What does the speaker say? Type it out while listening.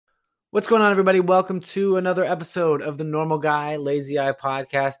What's going on, everybody? Welcome to another episode of the Normal Guy, Lazy Eye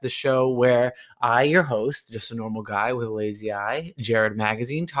podcast, the show where I, your host, just a normal guy with a lazy eye, Jared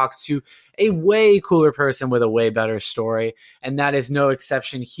Magazine, talks to a way cooler person with a way better story. And that is no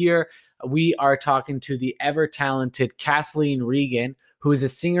exception here. We are talking to the ever-talented Kathleen Regan, who is a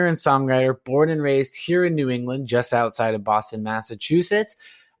singer and songwriter born and raised here in New England, just outside of Boston, Massachusetts.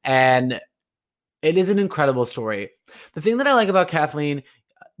 And it is an incredible story. The thing that I like about Kathleen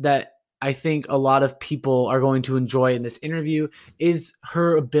that I think a lot of people are going to enjoy in this interview is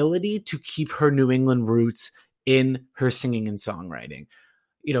her ability to keep her New England roots in her singing and songwriting.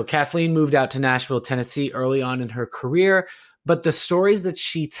 You know, Kathleen moved out to Nashville, Tennessee early on in her career, but the stories that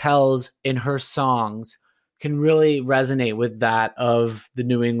she tells in her songs can really resonate with that of the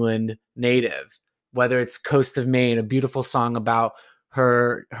New England native, whether it's Coast of Maine, a beautiful song about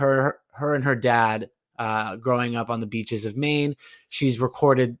her and her dad growing up on the beaches of Maine. She's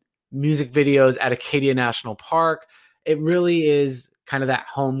recorded music videos at Acadia National Park. It really is kind of that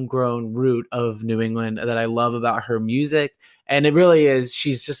homegrown root of New England that I love about her music. And it really is,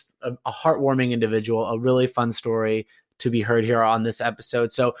 she's just a heartwarming individual, a really fun story to be heard here on this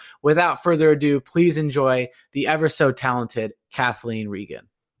episode. So without further ado, please enjoy the ever so talented Kathleen Regan.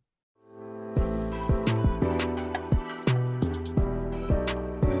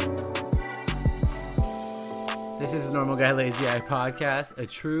 This is the Normal Guy Lazy Eye podcast, a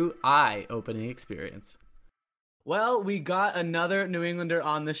true eye-opening experience. Well, we got another New Englander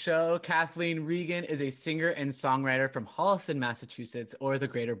on the show. Kathleen Regan is a singer and songwriter from Holliston, Massachusetts, or the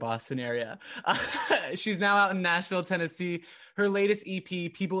greater Boston area. She's now out in Nashville, Tennessee. Her latest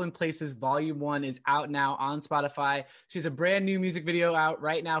EP, People and Places Volume 1, is out now on Spotify. She has a brand new music video out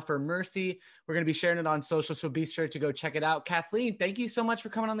right now for Mercy. We're going to be sharing it on social, so be sure to go check it out. Kathleen, thank you so much for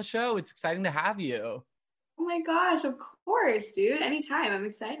coming on the show. It's exciting to have you. Oh my gosh, of course, dude. Anytime. I'm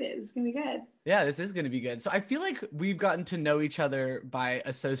excited. It's going to be good. Yeah, this is going to be good. So I feel like we've gotten to know each other by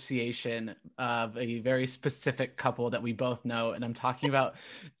association of a very specific couple that we both know. And I'm talking about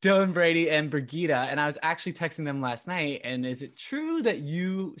Dylan Brady and Brigida. And I was actually texting them last night. And is it true that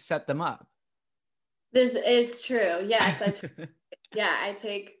you set them up? This is true. Yes. I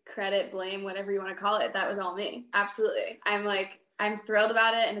take credit, blame, whatever you want to call it. That was all me. Absolutely. I'm thrilled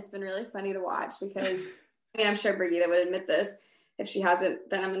about it. And it's been really funny to watch because I'm sure Brigida would admit this. If she hasn't,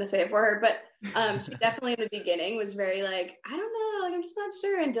 then I'm going to say it for her. But she definitely in the beginning was very like, I don't know, like, I'm just not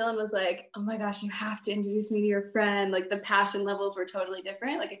sure. And Dylan was like, oh my gosh, you have to introduce me to your friend. Like the passion levels were totally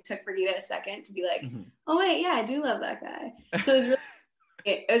different. Like it took Brigida a second to be like, oh wait, yeah, I do love that guy. So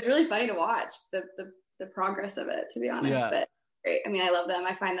it was really funny to watch the progress of it, to be honest. Yeah. But great. I love them.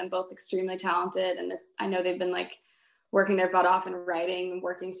 I find them both extremely talented. And I know they've been like working their butt off and writing and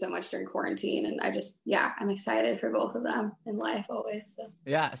working so much during quarantine. And I'm excited for both of them in life always. So.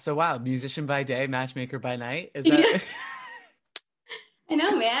 Yeah. So wow, musician by day, matchmaker by night. Is that? Yeah. I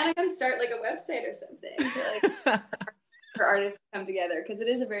know, man. I gotta start like a website or something to like for artists to come together. Cause it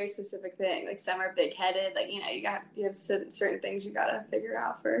is a very specific thing. Like some are big headed, like, you have certain things you gotta figure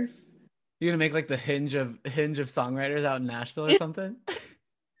out first. You're gonna make like the hinge of songwriters out in Nashville or something?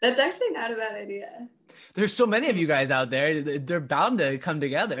 That's actually not a bad idea. There's so many of you guys out there. They're bound to come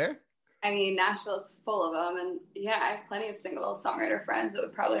together. Nashville's full of them. And yeah, I have plenty of single songwriter friends that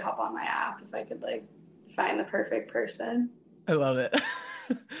would probably hop on my app if I could like find the perfect person. I love it.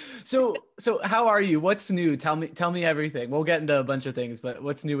 So how are you? What's new? Tell me everything. We'll get into a bunch of things, but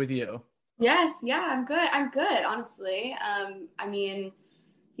what's new with you? Yes. Yeah, I'm good. Honestly.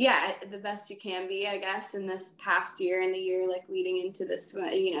 Yeah, the best you can be, I guess, in this past year and the year like leading into this one,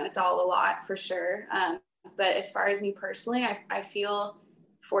 it's all a lot for sure. But as far as me personally, I feel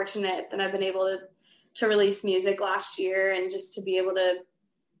fortunate that I've been able to release music last year and just to be able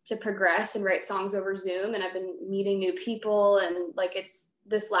to progress and write songs over Zoom. And I've been meeting new people, and like it's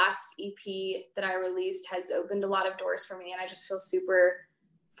this last EP that I released has opened a lot of doors for me. And I just feel super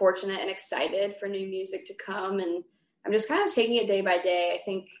fortunate and excited for new music to come. And I'm just kind of taking it day by day. I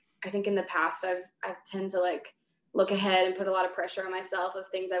think in the past I've tend to like look ahead and put a lot of pressure on myself of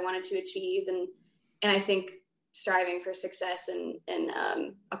things I wanted to achieve. And I think striving for success and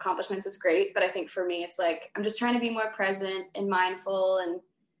accomplishments is great. But I think for me, it's like, I'm just trying to be more present and mindful and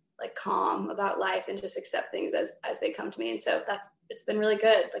like calm about life and just accept things as they come to me. And so it's been really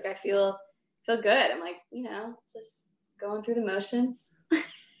good. Like I feel good. I'm like, just going through the motions.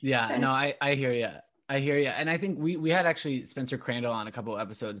 Yeah, no, I hear you. I hear you. And I think we had actually Spencer Crandall on a couple of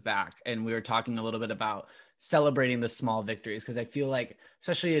episodes back, and we were talking a little bit about celebrating the small victories. Cause I feel like,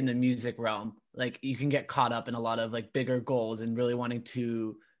 especially in the music realm, like you can get caught up in a lot of like bigger goals and really wanting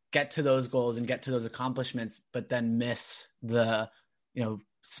to get to those goals and get to those accomplishments, but then miss the,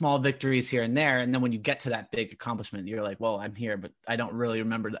 small victories here and there. And then when you get to that big accomplishment, you're like, well, I'm here, but I don't really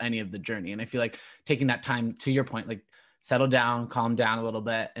remember any of the journey. And I feel like taking that time, to your point, like settle down, calm down a little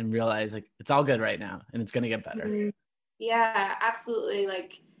bit and realize like it's all good right now and it's going to get better. Mm-hmm. Yeah, absolutely.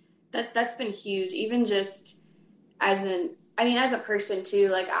 Like that's been huge. Even just as as a person too,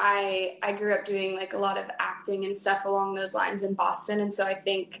 like I grew up doing like a lot of acting and stuff along those lines in Boston. And so I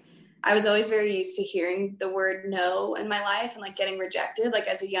think I was always very used to hearing the word no in my life and like getting rejected. Like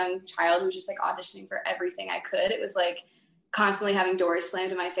as a young child who was just like auditioning for everything I could, it was like constantly having doors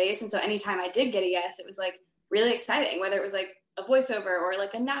slammed in my face. And so anytime I did get a yes, it was like really exciting, whether it was like a voiceover or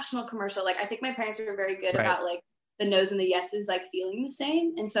like a national commercial. Like I think my parents were very good about like the no's and the yeses like feeling the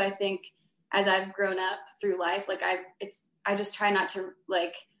same. And so I think as I've grown up through life, like I just try not to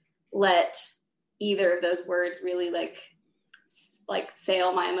like let either of those words really like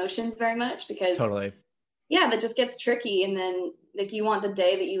sail my emotions very much, because yeah, that just gets tricky. And then like you want the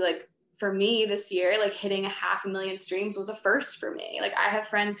day that you like, for me this year, like hitting 500,000 streams was a first for me. Like I have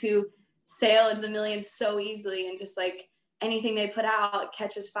friends who sail into the millions so easily and just like anything they put out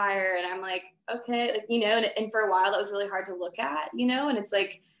catches fire. And I'm like, okay, like, and for a while that was really hard to look at, and it's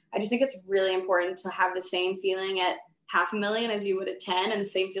like, I just think it's really important to have the same feeling at 500,000 as you would at 10, and the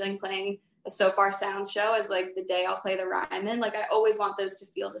same feeling playing a So Far Sounds show as like the day I'll play the Ryman. Like I always want those to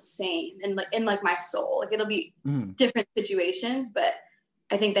feel the same and like in like my soul. Like it'll be different situations, but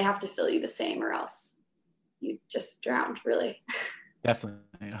I think they have to feel you the same or else you just drowned, really. Definitely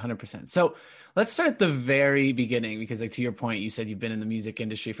 100%. So let's start at the very beginning, because like to your point, you said you've been in the music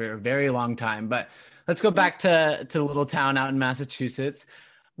industry for a very long time, but let's go back to a little town out in Massachusetts.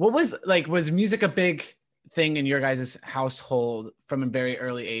 What was music a big thing in your guys' household from a very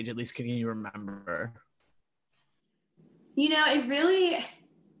early age? At least can you remember? It really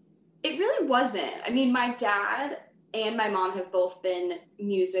wasn't. I mean, my dad and my mom have both been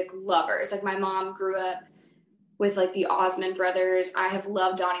music lovers. Like my mom grew up with like the Osmond brothers. I have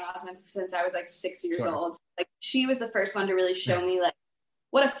loved Donny Osmond since I was like 6 years old. Like she was the first one to really show me like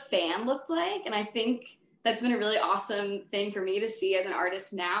what a fan looked like. And I think that's been a really awesome thing for me to see as an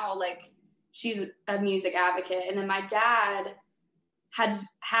artist now. Like she's a music advocate. And then my dad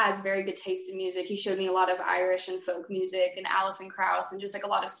has very good taste in music. He showed me a lot of Irish and folk music and Alison Krauss and just like a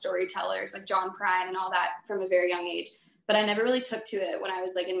lot of storytellers like John Prine and all that from a very young age. But I never really took to it when I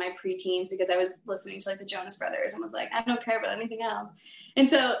was like in my preteens, because I was listening to like the Jonas Brothers and was like, I don't care about anything else. And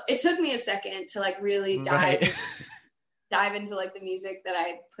so it took me a second to like really dive into like the music that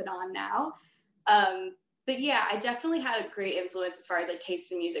I put on now. But yeah, I definitely had a great influence as far as like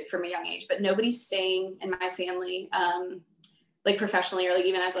taste in music from a young age, but nobody sang in my family, like professionally or like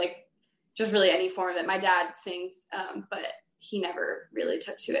even as like just really any form of it. My dad sings, but he never really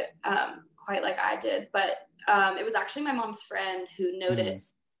took to it quite like I did. But it was actually my mom's friend who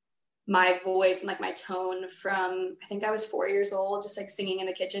noticed my voice and like my tone from, I think I was 4 years old, just like singing in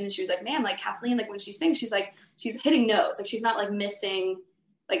the kitchen. And she was like, man, like Kathleen, like when she sings, she's like, she's hitting notes. Like she's not like missing,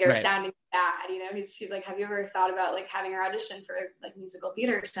 like or sounding bad, She's like, have you ever thought about like having her audition for like musical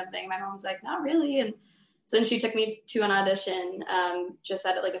theater or something? My mom's like, not really. And so then she took me to an audition just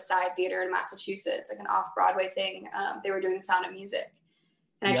at like a side theater in Massachusetts, like an off-Broadway thing. They were doing The Sound of Music.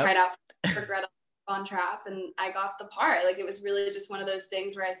 And I tried out for Greta Von Trapp and I got the part. Like it was really just one of those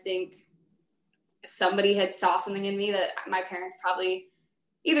things where I think somebody had saw something in me that my parents probably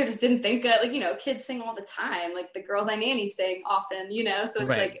either just didn't think of. Like, kids sing all the time. Like the Girls I Nanny sing often, so it's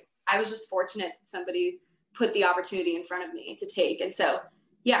like I was just fortunate that somebody put the opportunity in front of me to take. And so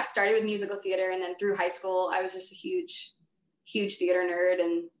yeah, started with musical theater, and then through high school I was just a huge theater nerd.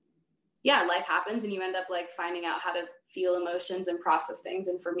 And yeah, life happens and you end up like finding out how to feel emotions and process things.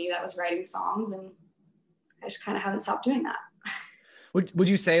 And for me, that was writing songs, and I just kind of haven't stopped doing that. Would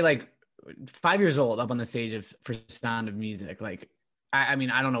you say like 5 years old up on the stage for Sound of Music? Like, I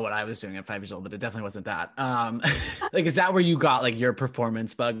mean, I don't know what I was doing at 5 years old, but it definitely wasn't that. Like, is that where you got like your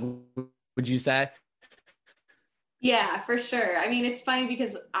performance bug, would you say? Yeah, for sure. I mean, it's funny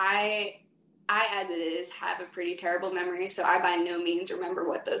because I, as it is, have a pretty terrible memory. So I by no means remember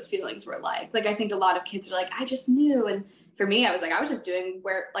what those feelings were like. Like, I think a lot of kids are like, I just knew. And for me, I was like, I was just doing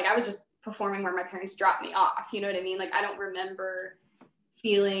I was just performing where my parents dropped me off. You know what I mean? Like, I don't remember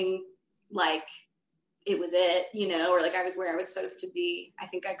feeling like it was it, or like I was where I was supposed to be. I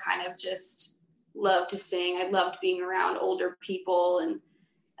think I kind of just loved to sing. I loved being around older people. And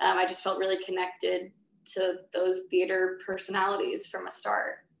I just felt really connected to those theater personalities from a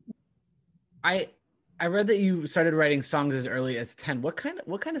start. I read that you started writing songs as early as 10. What kind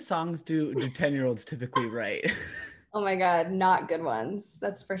of songs do 10-year-olds typically write? Oh my God, not good ones.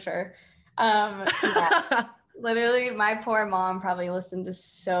 That's for sure. Yeah. Literally, my poor mom probably listened to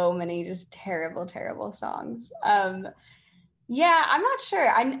so many just terrible, terrible songs. Yeah, I'm not sure.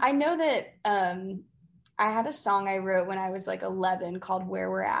 I know that I had a song I wrote when I was like 11 called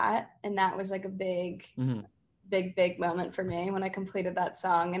Where We're At, and that was like a big, big moment for me when I completed that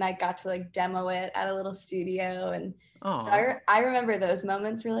song, and I got to like demo it at a little studio, and so I remember those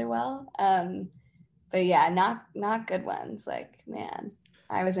moments really well. But yeah, not good ones. Like, man,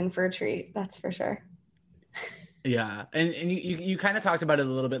 I was in for a treat, that's for sure. Yeah, and you kind of talked about it a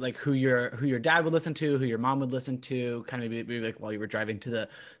little bit, like who your dad would listen to, who your mom would listen to, kind of maybe like while you were driving to the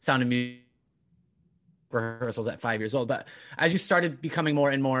Sound of Music rehearsals at 5 years old. But as you started becoming more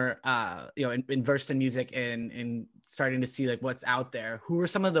and more, versed in music and starting to see like what's out there, who were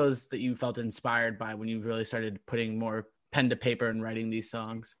some of those that you felt inspired by when you really started putting more pen to paper and writing these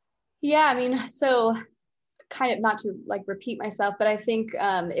songs? Yeah, I mean, so kind of not to like repeat myself, but I think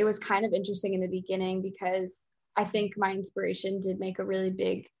it was kind of interesting in the beginning because I think my inspiration did make a really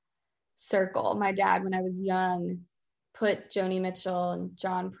big circle. My dad, when I was young, put Joni Mitchell and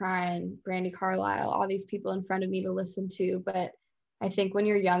John Prine, Brandi Carlile, all these people in front of me to listen to. But I think when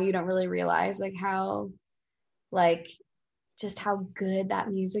you're young, you don't really realize like how, like, just how good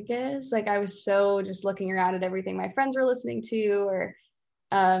that music is. Like I was so just looking around at everything my friends were listening to, or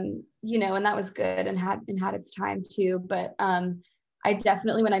and that was good and had its time too. But I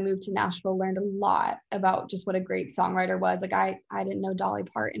definitely, when I moved to Nashville, learned a lot about just what a great songwriter was. Like I didn't know Dolly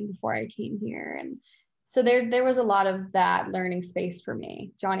Parton before I came here. And so there was a lot of that learning space for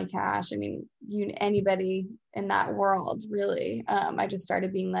me. Johnny Cash, I mean, anybody in that world, really. I just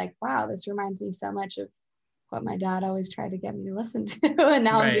started being like, wow, this reminds me so much of what my dad always tried to get me to listen to. And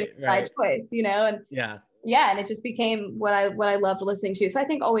now I'm doing it by choice, and and it just became what I loved listening to. So I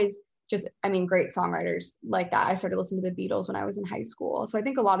think always great songwriters like that. I started listening to the Beatles when I was in high school. So I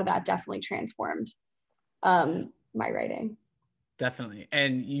think a lot of that definitely transformed my writing. Definitely.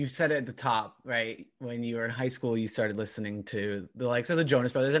 And you said it at the top, right? When you were in high school, you started listening to the likes of the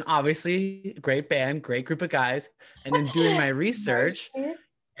Jonas Brothers, and obviously great band, great group of guys. And in doing my research,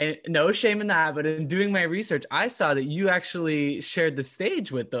 and no shame in that, but in doing my research, I saw that you actually shared the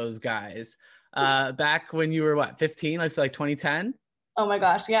stage with those guys back when you were 15, like 2010. Oh my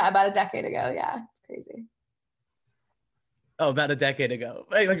gosh, yeah, about a decade ago. Yeah, it's crazy. Oh, about a decade ago.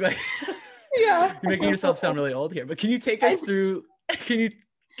 Like yeah. You're making yourself sound really old here, but can you take us through? Can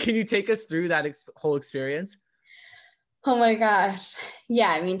you take us through that whole experience? Oh my gosh, yeah.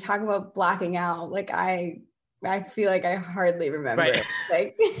 I mean, talk about blacking out. Like I feel like I hardly remember. Right.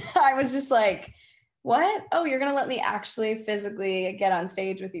 Like I was just like, what? Oh, you're gonna let me actually physically get on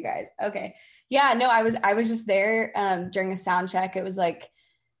stage with you guys? Okay. Yeah, no, I was just there during a sound check. It was like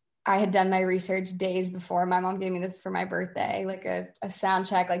I had done my research days before. My mom gave me this for my birthday, like a sound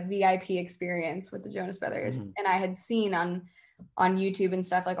check, like VIP experience with the Jonas Brothers. Mm-hmm. And I had seen on YouTube and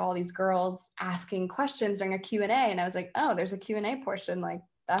stuff, like all these girls asking questions during a Q&A. And I was like, oh, there's a Q&A portion. Like,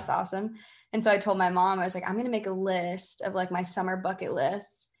 that's awesome. And so I told my mom, I was like, I'm going to make a list of like my summer bucket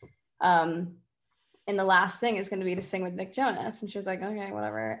list. And the last thing is going to be to sing with Nick Jonas. And she was like, okay,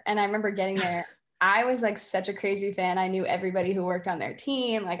 whatever. And I remember getting there. I was like such a crazy fan. I knew everybody who worked on their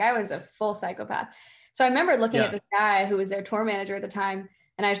team. Like I was a full psychopath. So I remember looking at this guy who was their tour manager at the time.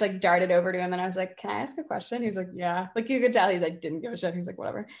 And I just like darted over to him and I was like, can I ask a question? He was like, yeah. Like you could tell he's like, didn't give a shit. He was like,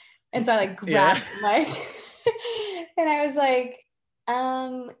 whatever. And so I like grabbed the mic and I was like,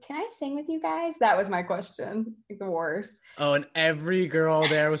 can I sing with you guys? That was my question. Like the worst. Oh, and every girl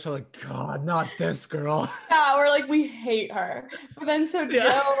there was probably like, God, not this girl. Yeah, we're like, we hate her. But then so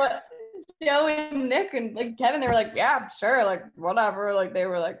Joe and Nick and like Kevin, they were like, yeah, sure, like whatever. Like they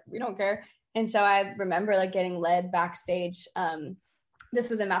were like, we don't care. And so I remember like getting led backstage. This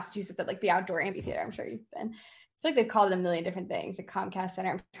was in Massachusetts at like the outdoor amphitheater. I'm sure you've been. I feel like they've called it a million different things, like Comcast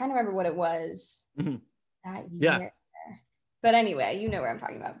Center. I'm trying to remember what it was that year. Yeah. But anyway, you know where I'm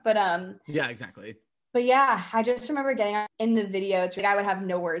talking about. But yeah, exactly. But yeah, I just remember getting in the video. It's like I would have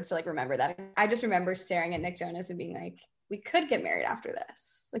no words to like remember that. I just remember staring at Nick Jonas and being like, we could get married after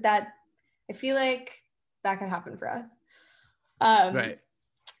this. Like that, I feel like that could happen for us. Right.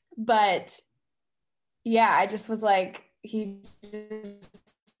 But yeah, I just was like, he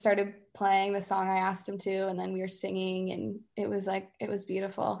just started playing the song I asked him to, and then we were singing, and it was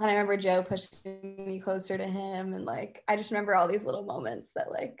beautiful. And I remember Joe pushing me closer to him, and like I just remember all these little moments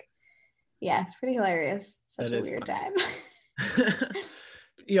that like, yeah, it's pretty hilarious. Such a weird time.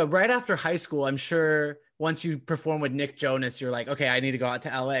 Right after high school, I'm sure once you perform with Nick Jonas, you're like, okay, I need to go out to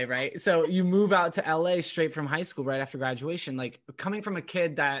LA, right? So you move out to LA straight from high school right after graduation. Like coming from a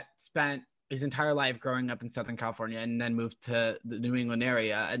kid that spent his entire life growing up in Southern California and then moved to the New England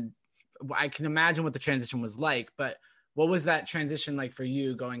area, and I can imagine what the transition was like, but what was that transition like for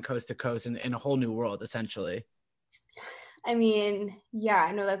you going coast to coast in a whole new world, essentially? I mean, yeah,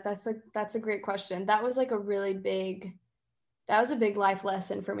 I know that's a great question. That was like that was a big life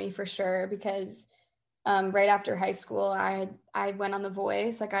lesson for me for sure, because right after high school, I went on The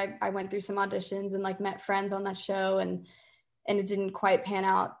Voice. Like I went through some auditions and like met friends on that show, and it didn't quite pan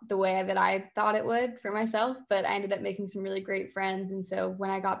out the way that I thought it would for myself, but I ended up making some really great friends. And so when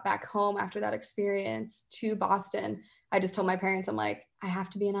I got back home after that experience to Boston, I just told my parents, I'm like, I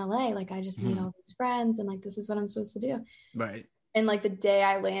have to be in LA. Like I just made Mhm. all these friends and like this is what I'm supposed to do. Right. And like the day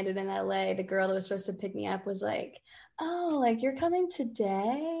I landed in LA, the girl that was supposed to pick me up was like, "Oh, like you're coming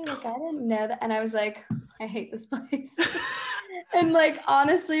today? Like I didn't know that." And I was like, "I hate this place." And like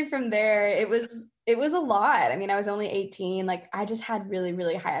honestly from there, it was a lot. I mean, I was only 18. Like I just had really,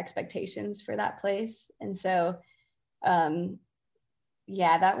 really high expectations for that place. And so um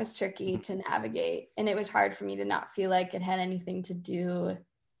yeah, that was tricky to navigate. And it was hard for me to not feel like it had anything to do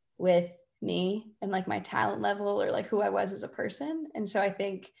with me and like my talent level or like who I was as a person. And so I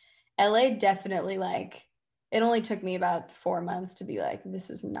think LA definitely like it only took me about 4 months to be like, this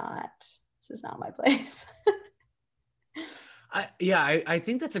is not my place. I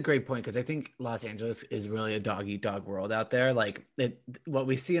think that's a great point because I think Los Angeles is really a dog eat dog world out there. Like what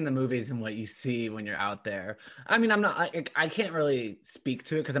we see in the movies and what you see when you're out there. I mean, I can't really speak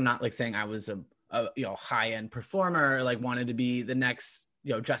to it because I'm not like saying I was a high end performer or like wanted to be the next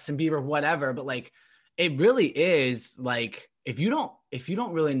Justin Bieber, whatever. But like, it really is like if you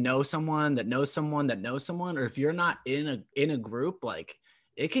don't really know someone that knows someone that knows someone, or if you're not in a group, like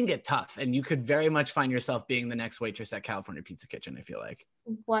it can get tough and you could very much find yourself being the next waitress at California Pizza Kitchen, I feel like.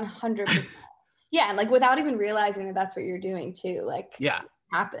 100%. Yeah, and like without even realizing that that's what you're doing too, like Yeah. it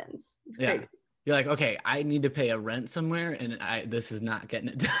happens. It's Yeah. crazy. You're like, okay, I need to pay a rent somewhere and this is not getting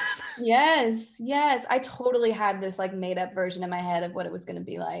it done. Yes, yes. I totally had this like made up version in my head of what it was going to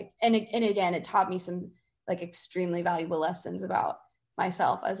be like. And again, it taught me some like extremely valuable lessons about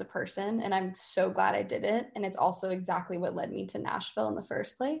myself as a person. And I'm so glad I did it. And it's also exactly what led me to Nashville in the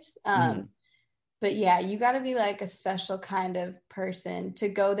first place. Mhm. But yeah, you got to be like a special kind of person to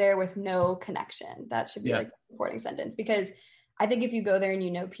go there with no connection. That should be Yeah. like the supporting sentence, because I think if you go there and you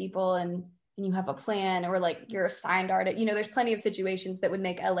know people and you have a plan, or like you're assigned art, there's plenty of situations that would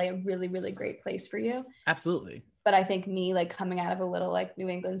make LA a really, really great place for you. Absolutely. But I think me like coming out of a little like New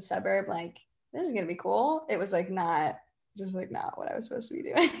England suburb, like this is gonna be cool. It was like not what I was supposed to be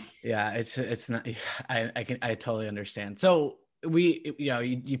doing. Yeah, it's not. I totally understand. So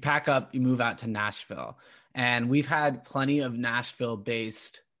you pack up, you move out to Nashville, and we've had plenty of Nashville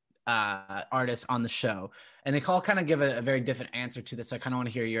based artists on the show, and they all kind of give a very different answer to this. So I kind of want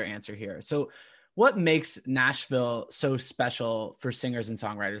to hear your answer here. So, what makes Nashville so special for singers and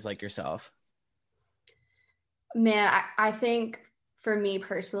songwriters like yourself? Man, I think for me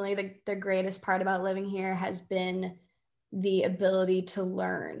personally, the greatest part about living here has been the ability to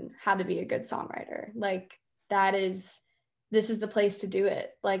learn how to be a good songwriter. Like this is the place to do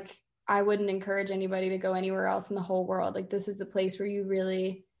it. Like I wouldn't encourage anybody to go anywhere else in the whole world. Like this is the place where you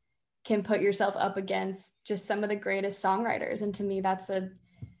really can put yourself up against just some of the greatest songwriters. And to me, that's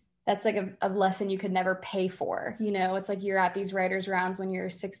like a lesson you could never pay for. It's like you're at these writers rounds when you're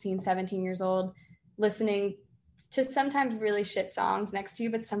 16, 17 years old, listening to sometimes really shit songs next to you,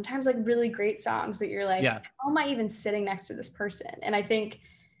 but sometimes like really great songs that you're like, Yeah. how am I even sitting next to this person? And I think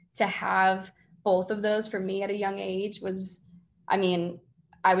to have both of those for me at a young age was, I mean,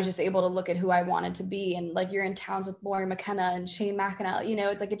 I was just able to look at who I wanted to be. And like you're in towns with Laurie McKenna and Shane McAnally,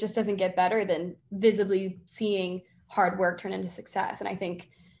 it's like it just doesn't get better than visibly seeing hard work turn into success. And I think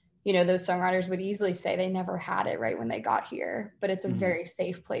those songwriters would easily say they never had it right when they got here, but it's a Mhm. very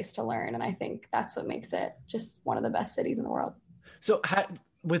safe place to learn. And I think that's what makes it just one of the best cities in the world. So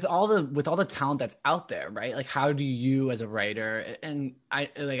with all the talent that's out there, right? Like how do you as a writer, and I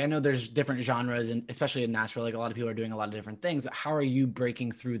know there's different genres, and especially in Nashville, like a lot of people are doing a lot of different things, but how are you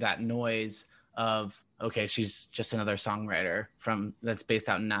breaking through that noise of, okay, she's just another songwriter from that's based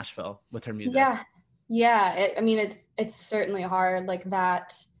out in Nashville with her music? Yeah. Yeah. I mean, it's certainly hard. Like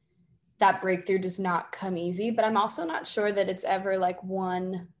that breakthrough does not come easy, but I'm also not sure that it's ever like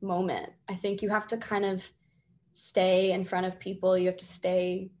one moment. I think you have to kind of stay in front of people. You have to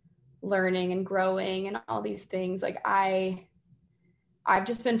stay learning and growing and all these things. Like I've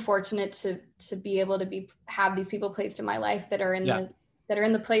just been fortunate to be able to have these people placed in my life that are in Yeah.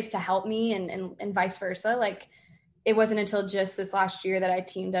 the place to help me, and vice versa. Like it wasn't until just this last year that I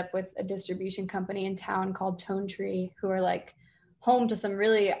teamed up with a distribution company in town called Tone Tree, who are like home to some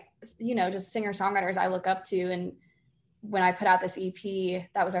really, just singer songwriters I look up to. And when I put out this EP,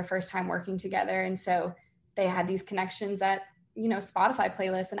 that was our first time working together. And so they had these connections at, you know, Spotify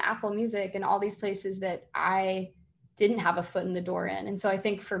playlists and Apple Music and all these places that I didn't have a foot in the door in. And so I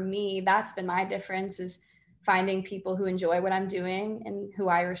think for me, that's been my difference, is finding people who enjoy what I'm doing and who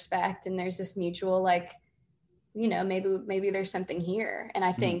I respect. And there's this mutual, like, you know, maybe there's something here. And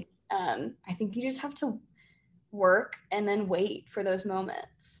I think, I think you just have to work and then wait for those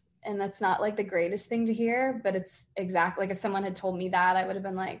moments. And that's not like the greatest thing to hear, but it's exactly like if someone had told me that, I would have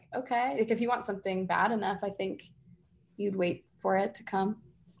been like, okay, like if you want something bad enough, I think you'd wait for it to come.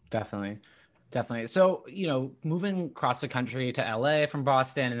 Definitely. Definitely. So, you know, moving across the country to LA from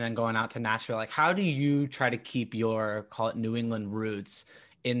Boston and then going out to Nashville, like how do you try to keep your, call it, New England roots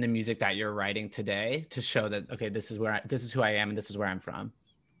in the music that you're writing today to show that, okay, this is who I am and this is where I'm from?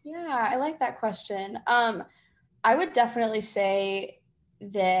 Yeah, I like that question. I would definitely say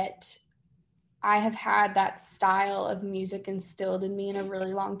that I have had that style of music instilled in me in a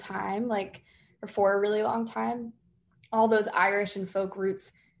really long time, like, or for a really long time. All those Irish and folk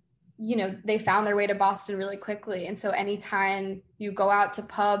roots, you know, they found their way to Boston really quickly. And so anytime you go out to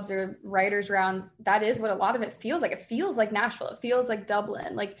pubs or writers' rounds, that is what a lot of it feels like. It feels like Nashville. It feels like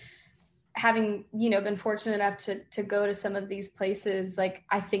Dublin. Like, having, you know, been fortunate enough to go to some of these places, like,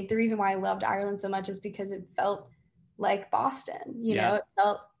 I think the reason why I loved Ireland so much is because it felt like Boston, you know, it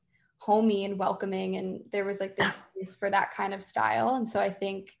felt homey and welcoming, and there was like this space for that kind of style. And so I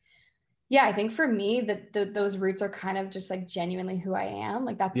think, yeah, I think for me that those roots are kind of just like genuinely who I am.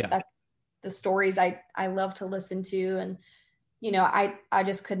 Like that's the stories I love to listen to. And, you know, I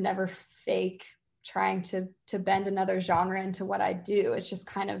just could never fake trying to bend another genre into what I do. It's just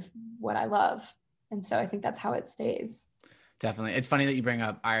kind of what I love. And so I think that's how it stays. Definitely. It's funny that you bring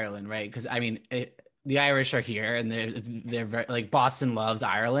up Ireland, right? Because I mean, the Irish are here, and they're very, like, Boston loves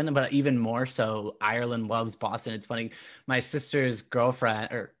Ireland, but even more so, Ireland loves Boston. It's funny. My sister's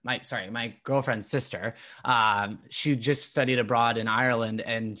girlfriend, or my girlfriend's sister, she just studied abroad in Ireland,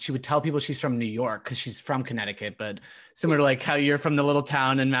 and she would tell people she's from New York because she's from Connecticut, but similar to like how you're from the little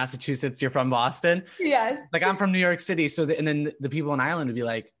town in Massachusetts, you're from Boston. Yes. Like I'm from New York City. So, and then the people in Ireland would be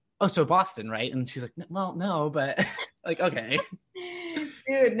like, oh, so Boston, right? And she's like, well, no, but like, okay.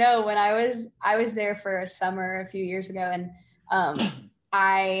 Dude, no, when I was there for a summer a few years ago, and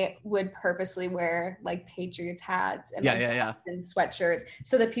I would purposely wear like Patriots hats and Boston sweatshirts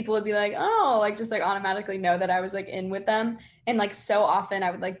so that people would be like, oh, like just like automatically know that I was like in with them. And like so often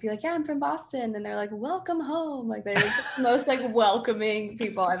I would like be like, yeah, I'm from Boston. And they're like, welcome home. Like they're just the most like welcoming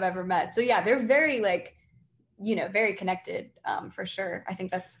people I've ever met. So yeah, they're very like, you know, very connected, for sure. I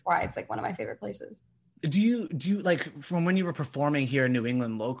think that's why it's like one of my favorite places. Do you like, from when you were performing here in New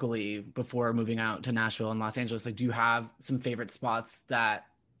England locally before moving out to Nashville and Los Angeles, like do you have some favorite spots that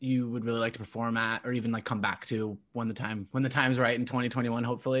you would really like to perform at, or even like come back to when the time's right in 2021,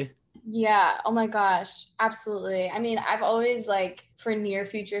 hopefully? Yeah. Oh my gosh. Absolutely. I mean, I've always like, for near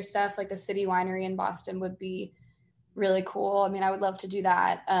future stuff, like the City Winery in Boston would be really cool. I mean, I would love to do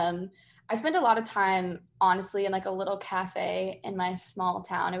that. I spent a lot of time, honestly, in like a little cafe in my small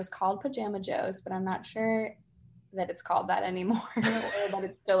town. It was called Pajama Joe's, but I'm not sure that it's called that anymore or that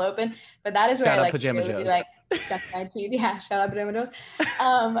it's still open. But that is where Shout I out like Pajama really Joe's. like set my teeth. Yeah, shout out Pajama Joe's.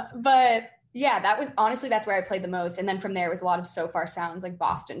 But yeah, that was honestly, that's where I played the most. And then from there, it was a lot of So Far Sounds, like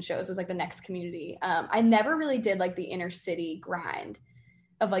Boston shows was like the next community. I never really did like the inner city grind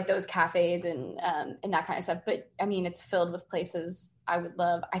of like those cafes and that kind of stuff. But I mean, it's filled with places I would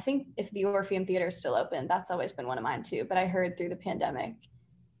love. I think if the Orpheum Theater is still open, that's always been one of mine too. But I heard through the pandemic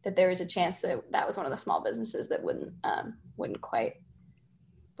that there was a chance that that was one of the small businesses that wouldn't quite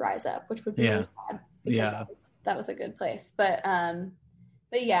rise up, which would be really sad because that was a good place. But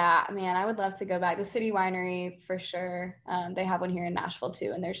yeah, man, I would love to go back. The City Winery for sure. They have one here in Nashville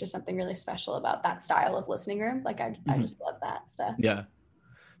too, and there's just something really special about that style of listening room. Like I just love that stuff. Yeah.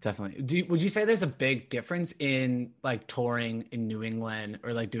 Definitely. Would you say there's a big difference in like touring in New England,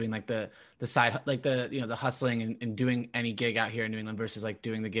 or like doing like the side, like the, you know, the hustling and doing any gig out here in New England versus like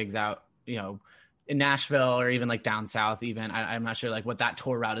doing the gigs out, you know, in Nashville or even like down south even? I'm not sure like what that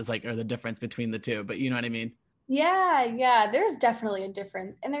tour route is like, or the difference between the two, but you know what I mean? Yeah, there's definitely a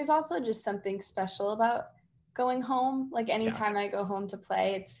difference. And there's also just something special about going home. Like anytime I go home to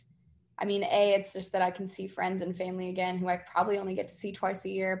play, it's just that I can see friends and family again who I probably only get to see twice a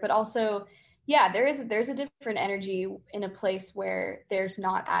year. But also, yeah, there's a different energy in a place where there's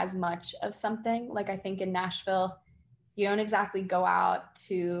not as much of something. Like I think in Nashville, you don't exactly go out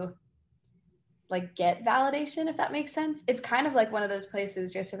to like get validation, if that makes sense. It's kind of like one of those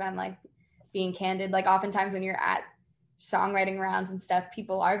places, just if I'm like being candid, like oftentimes when you're at songwriting rounds and stuff,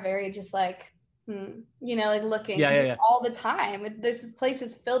 people are very just like, You know, like looking, Yeah, because yeah, it's yeah. all the time. There's this place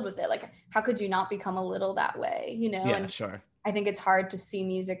is filled with it. Like, how could you not become a little that way, you know? Yeah, And sure. I think it's hard to see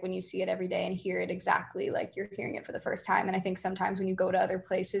music when you see it every day and hear it exactly like you're hearing it for the first time. And I think sometimes when you go to other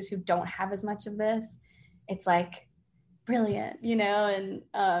places who don't have as much of this, it's like brilliant, you know?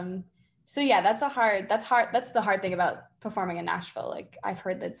 And so yeah, that's hard. That's the hard thing about performing in Nashville. Like I've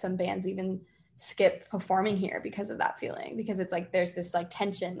heard that some bands even skip performing here because of that feeling, because it's like there's this like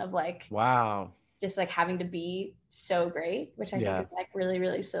tension of like Wow. just like having to be so great, which I think Yeah. is like really,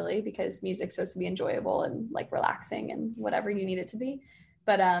 really silly because music's supposed to be enjoyable and like relaxing and whatever you need it to be.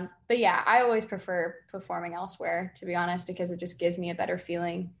 But yeah, I always prefer performing elsewhere, to be honest, because it just gives me a better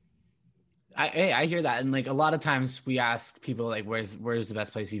feeling. I hear that, and like a lot of times we ask people like, where's the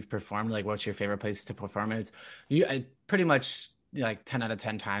best place you've performed? Like, what's your favorite place to perform? And it's pretty much like 10 out of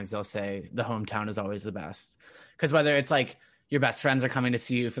 10 times they'll say the hometown is always the best, because whether it's like your best friends are coming to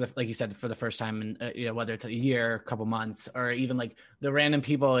see you for the, like you said, for the first time, and you know, whether it's a year, a couple months, or even like the random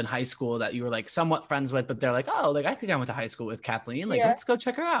people in high school that you were like somewhat friends with, but they're like, oh, like I think I went to high school with Kathleen, like Yeah, let's go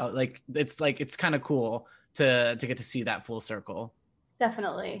check her out. Like it's kind of cool to get to see that full circle.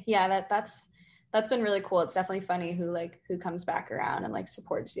 definitely. Yeah, that's been really cool. It's definitely funny who comes back around and like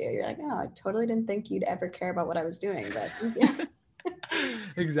supports you. You're like, oh, I totally didn't think you'd ever care about what I was doing, but yeah.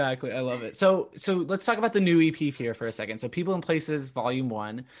 Exactly. I love it. So let's talk about the new EP here for a second. So People and Places Volume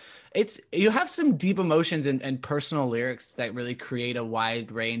 1. It's you have some deep emotions and personal lyrics that really create a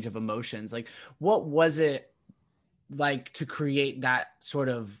wide range of emotions. Like what was it like to create that sort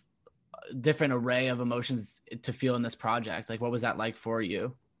of different array of emotions to feel in this project? Like what was that like for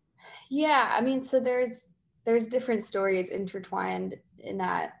you? Yeah, I mean, so there's different stories intertwined in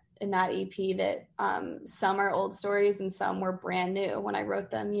that EP that some are old stories and some were brand new when I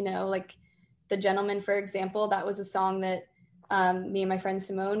wrote them, you know, like The Gentleman, for example, that was a song that me and my friend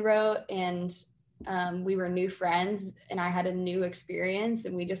Simone wrote, and we were new friends and I had a new experience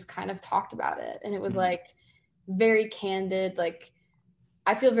and we just kind of talked about it. And it was Mhm. like very candid. Like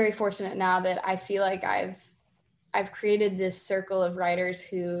I feel very fortunate now that I feel like I've created this circle of writers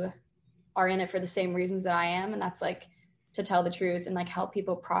who are in it for the same reasons that I am. And that's like to tell the truth and like help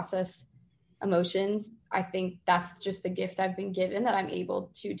people process emotions. I think that's just the gift I've been given, that I'm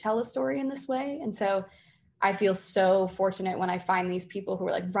able to tell a story in this way. And so I feel so fortunate when I find these people who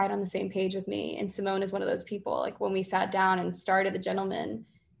are like right on the same page with me. And Simone is one of those people. Like when we sat down and started The Gentleman,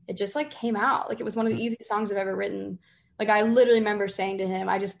 it just like came out. Like it was one of the easiest songs I've ever written. Like I literally remember saying to him,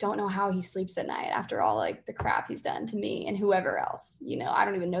 I just don't know how he sleeps at night after all like the crap he's done to me and whoever else. You know, I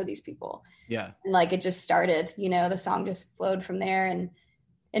don't even know these people. Yeah. And like it just started, you know, the song just flowed from there.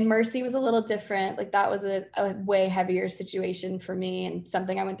 And Mercy was a little different. Like that was a way heavier situation for me, and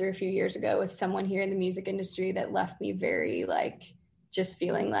something I went through a few years ago with someone here in the music industry that left me very like just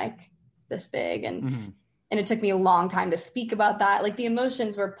feeling like this big. Mhm. And it took me a long time to speak about that. Like the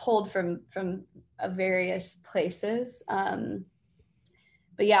emotions were pulled from various places.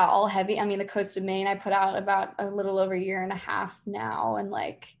 But yeah, all heavy. I mean, The Coast of Maine I put out about a little over a year and a half now, and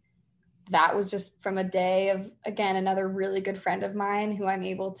like that was just from a day of, again, another really good friend of mine who I'm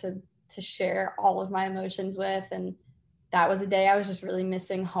able to share all of my emotions with. And that was a day I was just really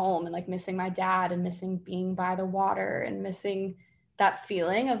missing home and like missing my dad and missing being by the water and missing that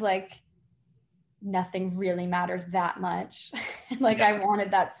feeling of like nothing really matters that much. Like Yeah. I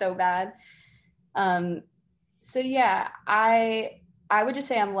wanted that so bad. um so yeah, I would just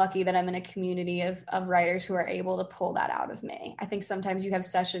say I'm lucky that I'm in a community of writers who are able to pull that out of me. I think sometimes you have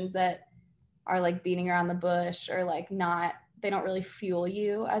sessions that are like beating around the bush or like not, they don't really fuel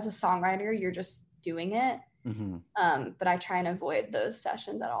you as a songwriter. You're just doing it. Mhm. But I try and avoid those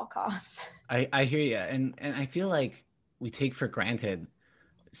sessions at all costs. I hear you, and I feel like we take for granted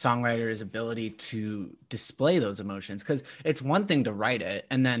songwriters' ability to display those emotions, because it's one thing to write it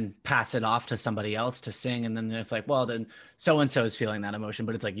and then pass it off to somebody else to sing, and then it's like, well, then so and so is feeling that emotion,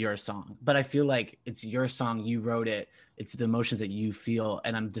 but it's like your song. But I feel like it's your song, you wrote it, it's the emotions that you feel,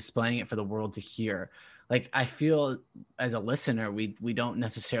 and I'm displaying it for the world to hear. Like I feel as a listener, we don't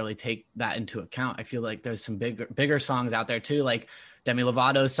necessarily take that into account. I feel like there's some bigger songs out there too, like Demi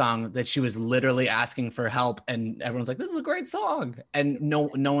Lovato's song, that she was literally asking for help, and everyone's like, "This is a great song," and no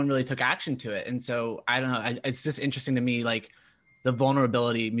one really took action to it. And so I don't know. It's just interesting to me, like the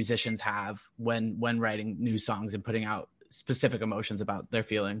vulnerability musicians have when writing new songs and putting out specific emotions about their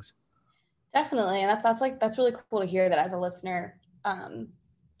feelings. Definitely. And that's really cool to hear that as a listener,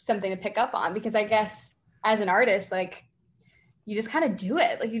 something to pick up on, because I guess as an artist, like you just kind of do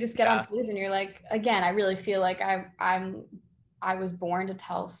it. Like you just get on Yeah. stage and you're like, again, I really feel like I was born to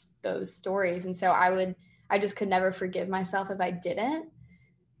tell those stories. And so I just could never forgive myself if I didn't.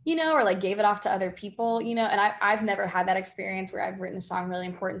 or like gave it off to other people, and I've never had that experience where I've written a song really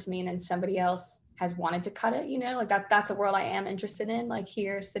important to me and then somebody else has wanted to cut it, like that's a world I am interested in, like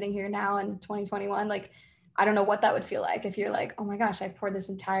here, sitting here now in 2021. Like, I don't know what that would feel like if you're like, oh my gosh, I poured this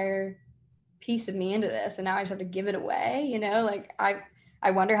entire piece of me into this and now I just have to give it away, like I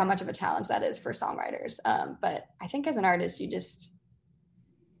wonder how much of a challenge that is for songwriters. But I think as an artist, you just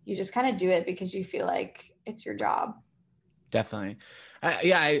kind of do it because you feel like it's your job. Definitely.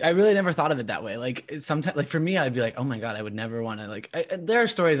 I really never thought of it that way. Like sometimes, like for me, I'd be like, oh my God, I would never want to there are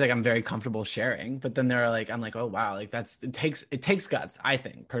stories like I'm very comfortable sharing, but then there are like, I'm like, oh wow, like it takes guts, I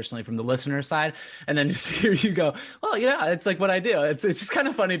think personally from the listener side. And then just hear you go, well, yeah, it's like what I do. It's just kind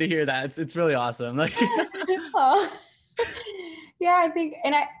of funny to hear that. It's really awesome. Like, yeah, I think,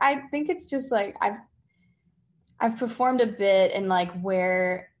 and I think it's just like, I've performed a bit and like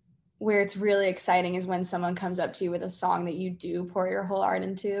where it's really exciting is when someone comes up to you with a song that you do pour your whole heart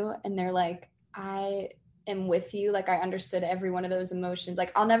into and they're like, I am with you. Like I understood every one of those emotions.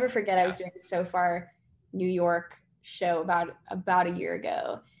 Like I'll never forget, I was doing the So Far New York show about a year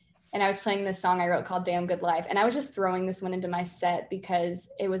ago. And I was playing this song I wrote called Damn Good Life. And I was just throwing this one into my set because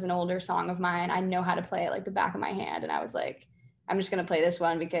it was an older song of mine. I know how to play it like the back of my hand. And I was like, I'm just going to play this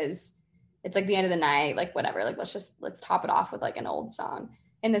one because it's like the end of the night, like whatever, like let's top it off with like an old song.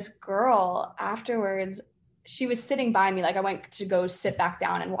 And this girl afterwards, she was sitting by me. Like I went to go sit back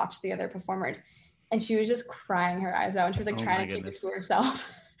down and watch the other performers. And she was just crying her eyes out. And she was like trying to keep it to herself.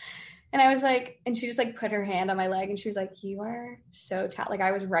 And I was like, and she just like put her hand on my leg and she was like, you are so like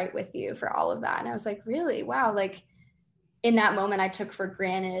I was right with you for all of that. And I was like, really? Wow. Like in that moment, I took for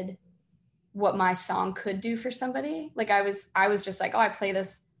granted what my song could do for somebody. Like I was just like, oh, I play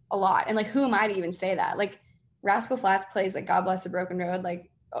this a lot. And like, who am I to even say that? Like Rascal Flatts plays like God Bless the Broken Road like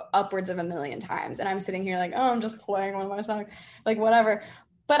upwards of 1 million times. And I'm sitting here like, oh, I'm just playing one of my songs, like whatever.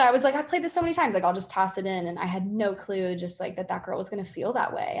 But I was like, I've played this so many times, like I'll just toss it in. And I had no clue just like that girl was going to feel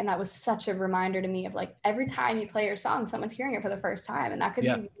that way. And that was such a reminder to me of like, every time you play your song, someone's hearing it for the first time. And that could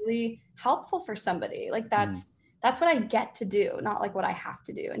be really helpful for somebody. Like that's what I get to do, not like what I have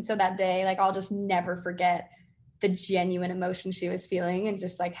to do. And so that day, like I'll just never forget the genuine emotion she was feeling and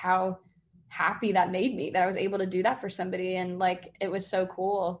just like how happy that made me that I was able to do that for somebody. And like, it was so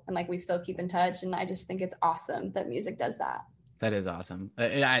cool. And like, we still keep in touch. And I just think it's awesome that music does that. That is awesome.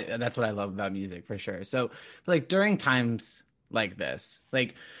 That's what I love about music for sure. So like during times like this,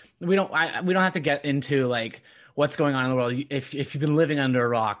 like we don't have to get into like what's going on in the world. If you've been living under a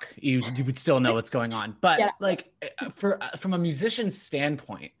rock, you would still know what's going on. But like from a musician's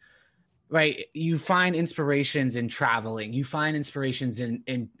standpoint, right, you find inspirations in traveling, you find inspirations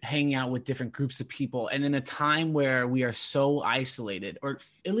in hanging out with different groups of people. And in a time where we are so isolated, or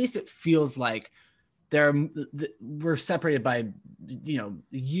at least it feels like we're separated by,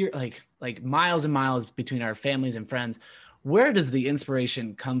 like miles and miles between our families and friends, where does the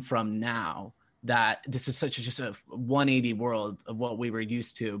inspiration come from now that this is just a 180 world of what we were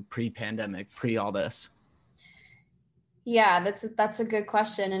used to pre-pandemic, pre all this? Yeah, that's a good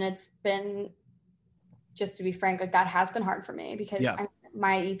question. And it's been, just to be frank, like that has been hard for me because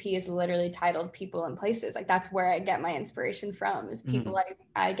my EP is literally titled People and Places. Like that's where I get my inspiration from, is people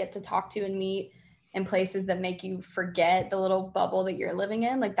I get to talk to and meet in places that make you forget the little bubble that you're living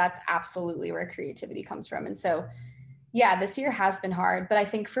in. Like that's absolutely where creativity comes from. And so, yeah, this year has been hard, but I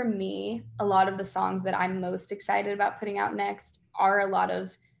think for me, a lot of the songs that I'm most excited about putting out next are a lot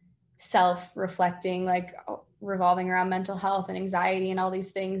of self-reflecting, like revolving around mental health and anxiety and all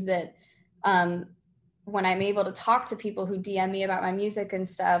these things that when I'm able to talk to people who DM me about my music and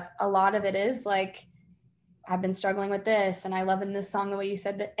stuff, a lot of it is like, I've been struggling with this and I love in this song the way you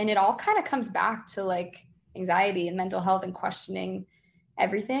said that. And it all kind of comes back to like anxiety and mental health and questioning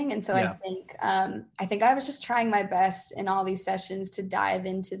everything. And so I think I was just trying my best in all these sessions to dive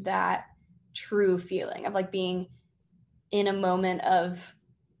into that true feeling of like being in a moment of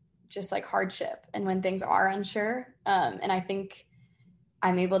just like hardship and when things are unsure. And I think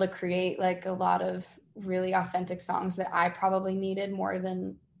I'm able to create like a lot of really authentic songs that I probably needed more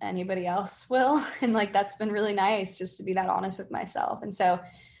than anybody else will. And like, that's been really nice just to be that honest with myself. And so,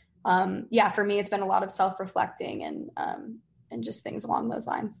 for me, it's been a lot of self-reflecting and just things along those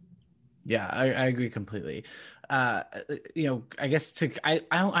lines. Yeah, I agree completely. I guess I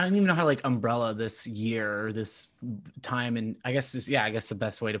don't even know how to like umbrella this year or this time. And I guess the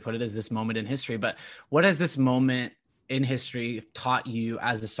best way to put it is this moment in history. But what has this moment in history taught you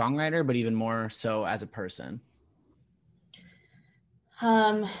as a songwriter, but even more so as a person?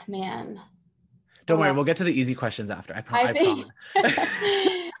 Man. Don't worry, we'll get to the easy questions after. I promise.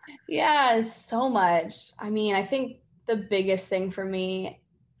 Yeah, so much. I mean, I think the biggest thing for me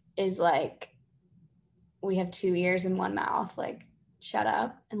is like, we have 2 ears and one mouth, like shut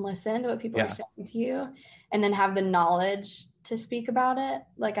up and listen to what people are saying to you, and then have the knowledge to speak about it.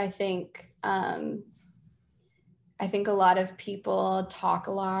 Like, I think a lot of people talk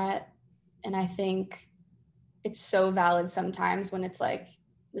a lot, and I think it's so valid sometimes when it's like,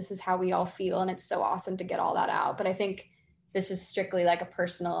 this is how we all feel, and it's so awesome to get all that out. But I think this is strictly like a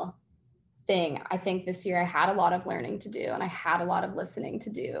personal thing. I think this year I had a lot of learning to do, and I had a lot of listening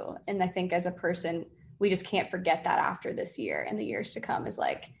to do. And I think as a person, we just can't forget that after this year and the years to come, is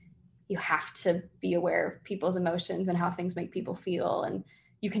like, you have to be aware of people's emotions and how things make people feel. And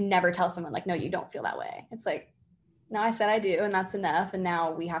you can never tell someone like, no, you don't feel that way. It's like, no, I said I do, and that's enough. And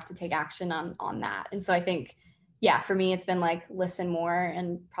now we have to take action on that. And so I think, yeah, for me, it's been like, listen more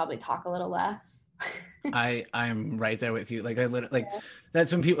and probably talk a little less. I'm right there with you. Like, I literally, like,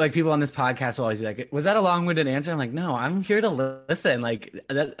 that's when people on this podcast will always be like, was that a long-winded answer? I'm like, no, I'm here to listen. Like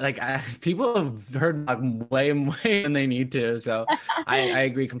that, people have heard way than they need to. So I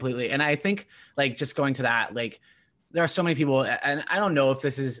agree completely. And I think, like, just going to that, like, there are so many people, and I don't know if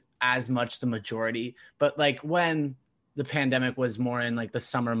this is as much the majority, but like when the pandemic was more in like the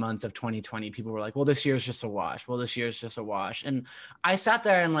summer months of 2020, people were like, well, this year's just a wash. Well, this year's just a wash. And I sat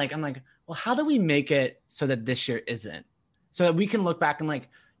there and like, I'm like, well, how do we make it so that this year isn't? So that we can look back and like,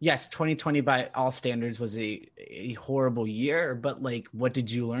 yes, 2020 by all standards was a horrible year, but like, what did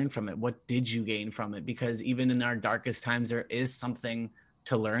you learn from it? What did you gain from it? Because even in our darkest times, there is something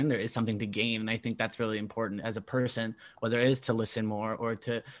to learn, there is something to gain. And I think that's really important as a person, whether it is to listen more or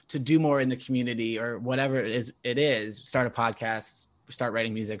to do more in the community or whatever it is, start a podcast, start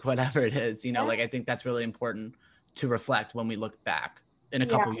writing music, whatever it is, you know, like, I think that's really important to reflect when we look back in a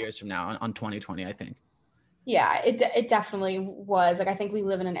couple years from now on 2020, I think. Yeah, it definitely was. Like, I think we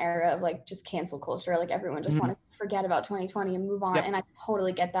live in an era of like just cancel culture. Like, everyone just wanted to forget about 2020 and move on. And I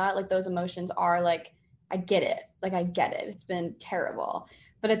totally get that. Like, those emotions are like, I get it. Like, I get it. It's been terrible.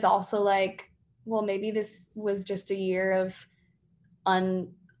 But it's also like, well, maybe this was just a year of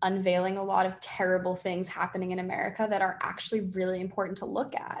unveiling a lot of terrible things happening in America that are actually really important to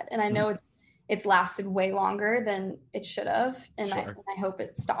look at. And I know it's lasted way longer than it should have. And I hope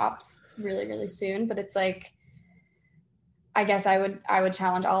it stops really, really soon. But it's like, I guess I would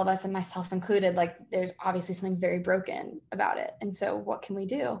challenge all of us, and myself included, like, there's obviously something very broken about it. And so what can we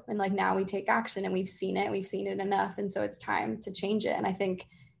do? And like, now we take action, and we've seen it enough. And so it's time to change it. And I think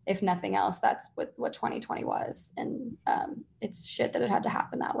if nothing else, that's what 2020 was. And it's shit that it had to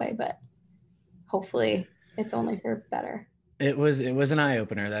happen that way, but hopefully it's only for better. It was an eye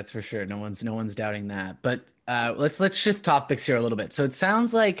opener, that's for sure. No one's doubting that. But let's shift topics here a little bit. So it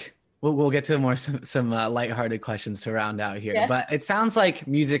sounds like we'll get to some lighthearted questions to round out here. Yeah. But it sounds like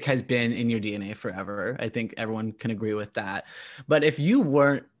music has been in your DNA forever. I think everyone can agree with that. But if you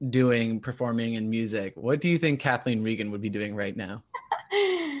weren't performing in music, what do you think Kathleen Regan would be doing right now?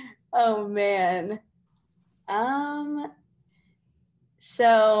 Oh man.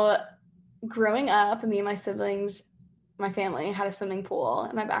 So growing up, me and my siblings, my family had a swimming pool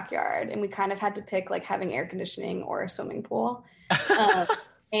in my backyard, and we kind of had to pick like having air conditioning or a swimming pool.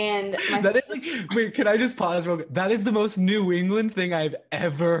 And that is like, wait, can I just pause real quick? That is the most New England thing I've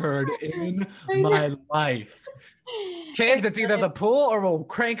ever heard in my life. Kids, it's either the pool or we'll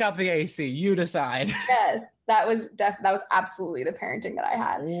crank up the AC. You decide. Yes, that was absolutely the parenting that I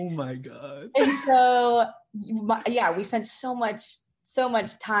had. Oh my God. And so, yeah, we spent so much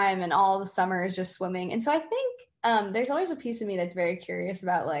time and all the summers just swimming. And so I think there's always a piece of me that's very curious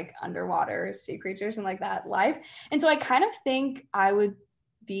about like underwater sea creatures and like that life. And so I kind of think I would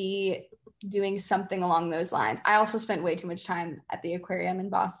be doing something along those lines. I also spent way too much time at the aquarium in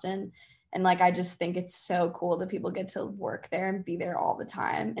Boston. And like, I just think it's so cool that people get to work there and be there all the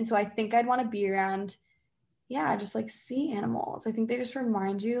time. And so I think I'd want to be around, just like sea animals. I think they just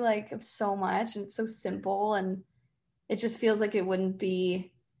remind you like of so much, and it's so simple, and it just feels like it wouldn't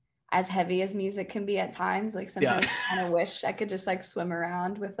be as heavy as music can be at times. Like sometimes I kind of wish I could just like swim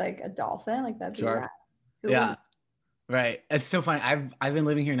around with like a dolphin, like that'd be rad. Yeah. Right. It's so funny. I've been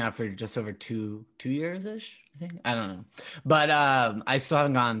living here now for just over two years-ish, I think. I don't know. But I still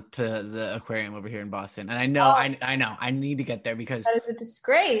haven't gone to the aquarium over here in Boston. And I know, I know, I need to get there because that is a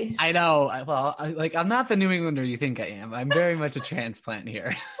disgrace. I know. Well, I'm not the New Englander you think I am. I'm very much a transplant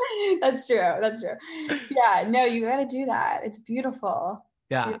here. That's true. Yeah, no, you got to do that. It's beautiful.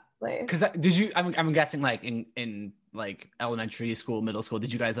 Yeah. Because I'm guessing like in like elementary school, middle school,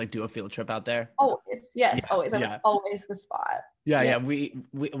 did you guys like do a field trip out there? Always. Yes, always. That was always the spot. Yeah. We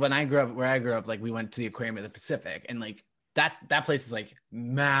when I grew up, where I grew up, like we went to the aquarium at the Pacific, and like that place is like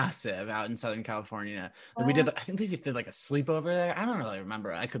massive out in Southern California. And we did, I think they did like a sleepover there. I don't really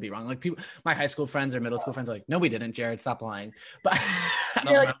remember. I could be wrong. Like people, my high school friends or middle school friends are like, no, we didn't, Jared, stop lying. But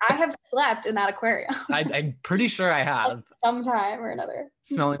You're like, I have slept in that aquarium. I'm pretty sure I have. Sometime or another.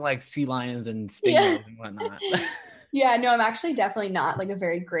 Smelling like sea lions and stingrays and whatnot. Yeah, no, I'm actually definitely not like a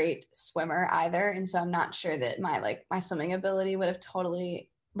very great swimmer either. And so I'm not sure that my swimming ability would have totally,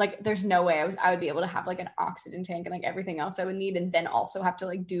 like, there's no way I would be able to have like an oxygen tank and like everything else I would need and then also have to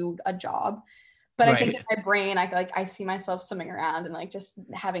like do a job. But I think in my brain, I see myself swimming around and like just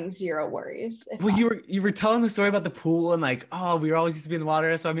having zero worries. Well, you were telling the story about the pool and like, oh, we were always used to be in the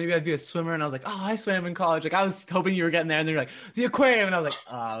water, so maybe I'd be a swimmer. And I was like, oh, I swam in college. Like I was hoping you were getting there, and they're like the aquarium, and I was like,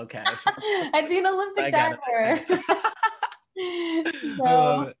 oh, okay. I'd be an Olympic diver.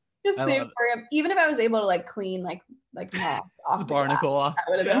 So just the aquarium. Even if I was able to like clean like moths off the barnacle off, that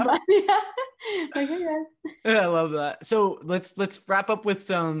would have been fun. Yeah. Like, okay. Yeah, I love that. So let's wrap up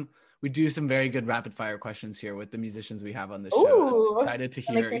with we do some very good rapid fire questions here with the musicians we have on the show. I'm excited to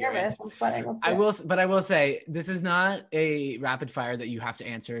hear your answer. I'm sweating. I will say this is not a rapid fire that you have to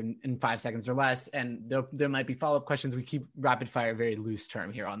answer in 5 seconds or less. And there might be follow-up questions. We keep rapid fire very loose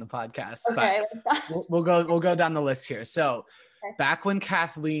term here on the podcast. Okay. But we'll go down the list here. So back when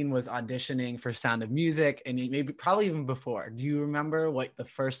Kathleen was auditioning for Sound of Music, and maybe probably even before, do you remember what the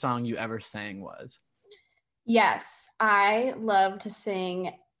first song you ever sang was? Yes, I love to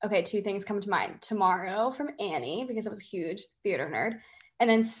sing. Okay, two things come to mind. Tomorrow from Annie, because I was a huge theater nerd. And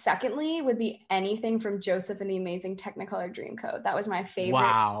then secondly would be anything from Joseph and the Amazing Technicolor Dreamcoat. That was my favorite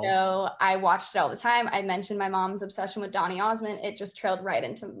show. I watched it all the time. I mentioned my mom's obsession with Donny Osmond. It just trailed right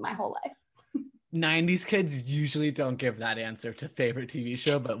into my whole life. 90s kids usually don't give that answer to favorite TV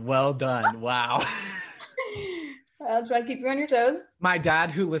show, but well done. Wow. I'll try to keep you on your toes. My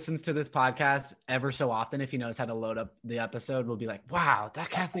dad, who listens to this podcast ever so often, if he knows how to load up the episode, will be like, wow, that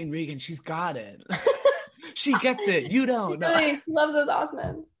Kathleen Regan, she's got it. She gets it. You don't. Really, she loves those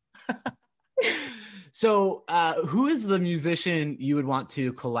Osmonds. So who is the musician you would want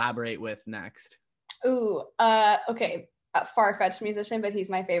to collaborate with next? Ooh, okay. A far-fetched musician, but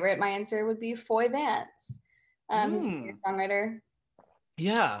he's my favorite. My answer would be Foy Vance. He's a songwriter.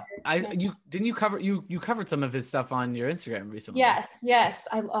 Yeah, you covered some of his stuff on your Instagram recently. Yes,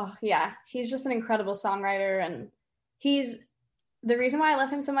 he's just an incredible songwriter, and the reason why I love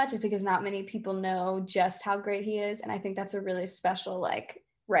him so much is because not many people know just how great he is, and I think that's a really special, like,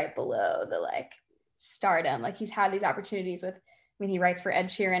 right below the like stardom. Like, he's had these opportunities with, I mean, he writes for Ed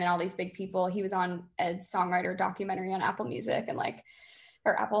Sheeran and all these big people. He was on Ed's songwriter documentary on Apple Music and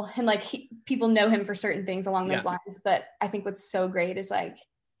people know him for certain things along those lines. But I think what's so great is like,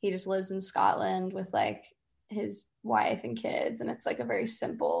 he just lives in Scotland with like his wife and kids. And it's like a very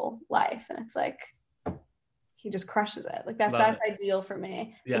simple life. And it's like, he just crushes it. Like that's ideal for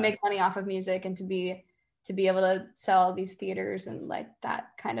me to make money off of music and to be able to sell these theaters and like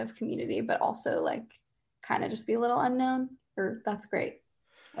that kind of community, but also like kind of just be a little unknown. Or that's great.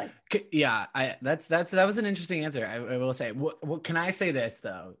 Like, yeah, that was an interesting answer. I will say. What can I say this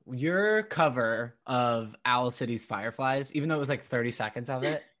though? Your cover of Owl City's Fireflies, even though it was like 30 seconds of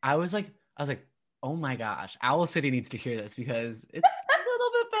it, I was like, oh my gosh, Owl City needs to hear this because it's a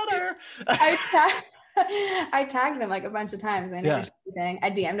little bit better. I tagged them like a bunch of times. I never said anything.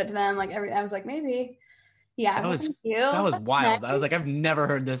 I DM'd it to them like I was like, maybe. Yeah, that was wild. Nice. I was like, I've never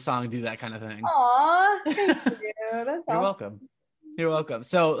heard this song do that kind of thing. Aw, thank you. That's awesome. You're welcome.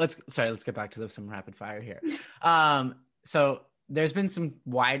 So let's get back to some rapid fire here. So there's been some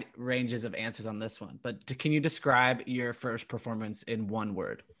wide ranges of answers on this one, but can you describe your first performance in one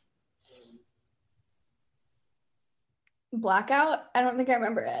word? Blackout. I don't think I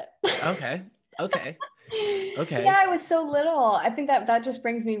remember it. Okay. Yeah, I was so little. I think that just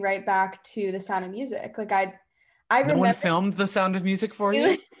brings me right back to The Sound of Music. Like I remember. No one filmed The Sound of Music for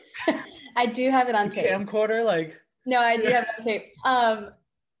you? I do have it on tape. Camcorder, like. No, I do have it on tape.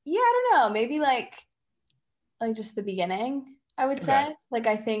 Yeah, I don't know. Maybe like just the beginning, I would say. Okay. Like,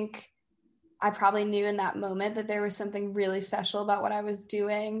 I think I probably knew in that moment that there was something really special about what I was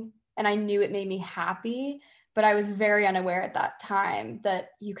doing. And I knew it made me happy, but I was very unaware at that time that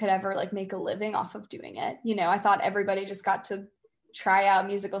you could ever like make a living off of doing it. You know, I thought everybody just got to try out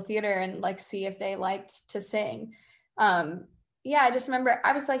musical theater and like see if they liked to sing. Yeah, I just remember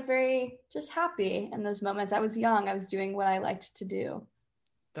I was like very just happy in those moments. I was young. I was doing what I liked to do.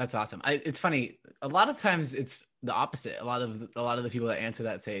 That's awesome. It's funny. A lot of times it's the opposite. A lot of the people that answer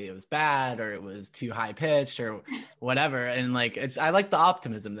that say it was bad or it was too high pitched or whatever. And like, I like the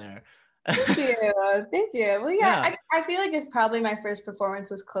optimism there. Thank you. Well, yeah. I feel like if probably my first performance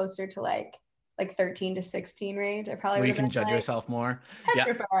was closer to like like 13 to 16 range. I probably Where would you have can been judge like yourself more. Yeah.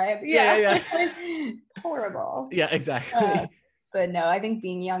 petrified. Yeah. Horrible. Yeah, exactly. But no, I think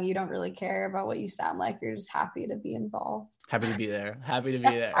being young, you don't really care about what you sound like. You're just happy to be involved. Happy to be there. Happy to be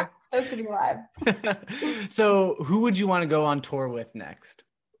there. Stoked to be alive. So who would you want to go on tour with next?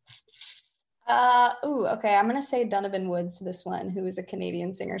 Okay. I'm gonna say Donovan Woods to this one, who is a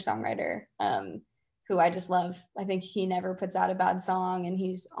Canadian singer-songwriter, who I just love. I think he never puts out a bad song, and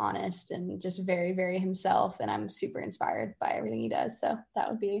he's honest and just very, very himself. And I'm super inspired by everything he does. So that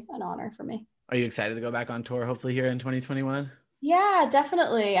would be an honor for me. Are you excited to go back on tour, hopefully here in 2021? Yeah,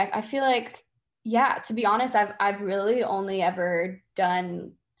 definitely. I feel like, yeah, to be honest, I've really only ever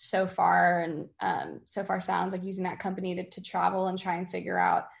done So Far, and So Far Sounds, like using that company to travel and try and figure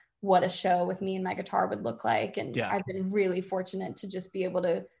out what a show with me and my guitar would look like. And Yeah. I've been really fortunate to just be able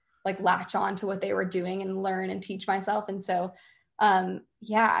to like latch on to what they were doing and learn and teach myself. And so,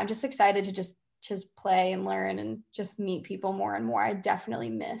 yeah, I'm just excited to just play and learn and just meet people more and more. I definitely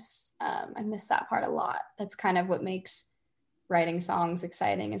I miss that part a lot. That's kind of what makes writing songs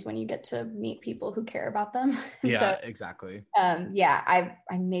exciting, is when you get to meet people who care about them. Yeah, so, exactly. Yeah, I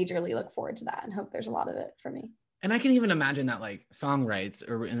majorly look forward to that and hope there's a lot of it for me. And I can even imagine that like songwrites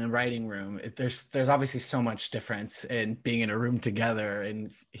or in a writing room, there's obviously so much difference in being in a room together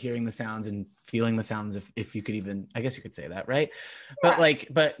and hearing the sounds and feeling the sounds, if you could even, I guess you could say that, right? Yeah.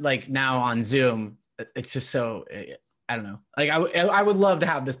 But like now on Zoom, it's just so, I don't know. Like I would love to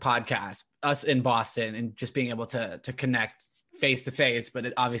have this podcast, us in Boston, and just being able to connect face to face.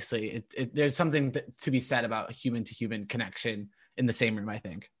 But obviously there's something to be said about human to human connection in the same room, I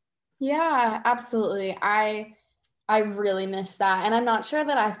think. Yeah, absolutely. I really miss that. And I'm not sure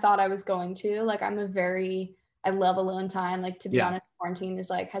that I thought I was going to. Like, I love alone time. Like, to be honest, quarantine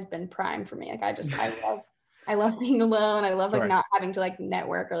has been prime for me. Like, I love being alone. I love like not having to like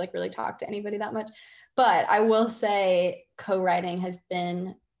network or like really talk to anybody that much. But I will say co-writing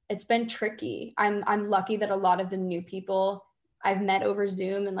it's been tricky. I'm lucky that a lot of the new people I've met over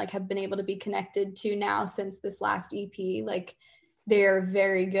Zoom and like have been able to be connected to now since this last EP, like they're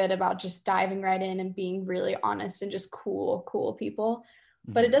very good about just diving right in and being really honest and just cool people.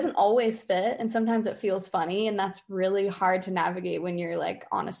 Mm-hmm. But it doesn't always fit. And sometimes it feels funny. And that's really hard to navigate when you're like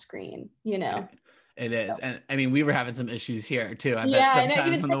on a screen, you know? It is. And I mean, we were having some issues here too. I bet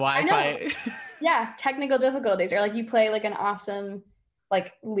sometimes when the Wi-Fi. Yeah. Technical difficulties, or like you play like an awesome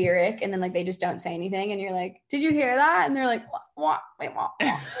like lyric and then like they just don't say anything and you're like, did you hear that? And they're like, what? Wait, what?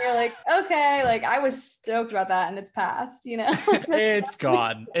 And you're like, okay, like I was stoked about that and it's passed, you know? It's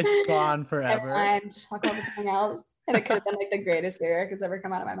gone forever. And talk about something else. And it could have been like the greatest lyric that's ever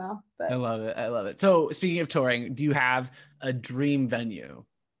come out of my mouth. But I love it. So speaking of touring, do you have a dream venue?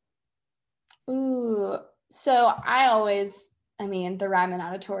 Ooh, so the Ryman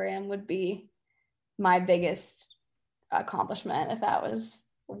Auditorium would be my biggest accomplishment if that was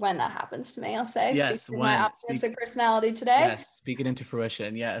when that happens to me. I'll say, yes, speak my optimistic personality today. Yes, speak it into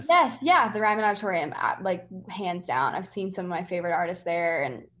fruition. Yes. Yeah, the Ryman Auditorium, like hands down. I've seen some of my favorite artists there,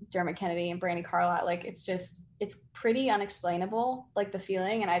 and Dermot Kennedy and Brandi Carlile. Like it's pretty unexplainable, like the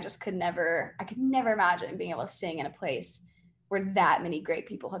feeling, and I could never imagine being able to sing in a place where that many great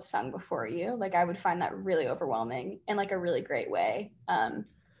people have sung before you. Like I would find that really overwhelming in like a really great way.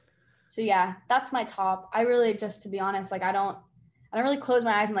 So yeah, that's my top. I really, just to be honest, like I don't really close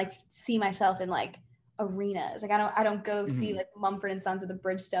my eyes and like see myself in like arenas. Like I don't go see like Mumford and Sons at the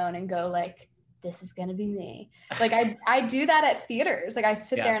Bridgestone and go like, this is gonna be me. Like I do that at theaters. Like I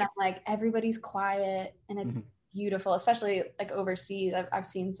sit there and I'm like, everybody's quiet and it's beautiful, especially like overseas. I've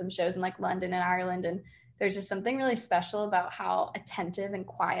seen some shows in like London and Ireland, and there's just something really special about how attentive and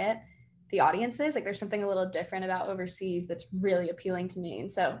quiet the audience is. Like there's something a little different about overseas that's really appealing to me.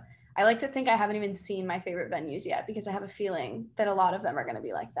 And so I like to think I haven't even seen my favorite venues yet, because I have a feeling that a lot of them are going to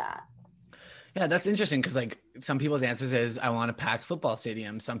be like that. Yeah, that's interesting, because like some people's answers is I want a packed football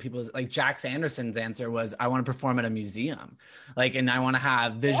stadium. Some people's, like Jax Anderson's answer was I want to perform at a museum, like, and I want to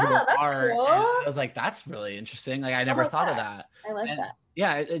have visual art. Cool. And I was like, that's really interesting. Like I never thought of that. I like that.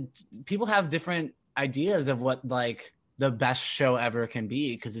 Yeah, people have different ideas of what like the best show ever can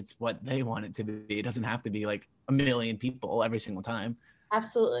be, because it's what they want it to be. It doesn't have to be like a million people every single time.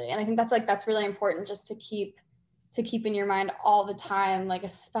 Absolutely. And I think that's really important, just to keep in your mind all the time, like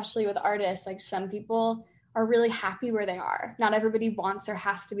especially with artists. Like some people are really happy where they are. Not everybody wants or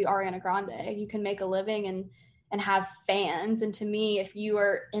has to be Ariana Grande. You can make a living and have fans. And to me, if you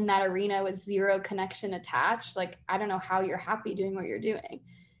are in that arena with zero connection attached, like I don't know how you're happy doing what you're doing,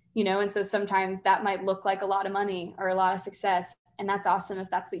 you know? And so sometimes that might look like a lot of money or a lot of success, and that's awesome if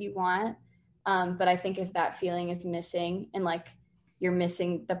that's what you want. But I think if that feeling is missing, and like you're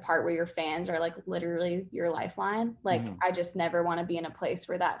missing the part where your fans are like literally your lifeline. Like I just never want to be in a place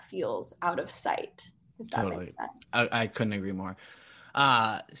where that feels out of sight, if that makes sense. I couldn't agree more.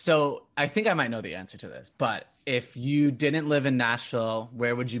 So I think I might know the answer to this, but if you didn't live in Nashville,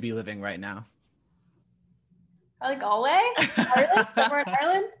 where would you be living right now? Like Galway? Ireland? Somewhere in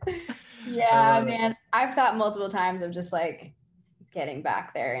Ireland? Yeah, man. I've thought multiple times of just like getting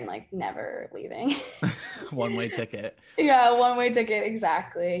back there and like never leaving. One-way ticket. Yeah, one-way ticket,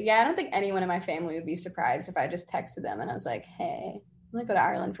 exactly. Yeah, I don't think anyone in my family would be surprised if I just texted them and I was like, hey, I'm gonna go to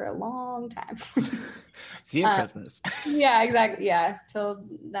Ireland for a long time. See you at Christmas. Yeah, exactly. Yeah, till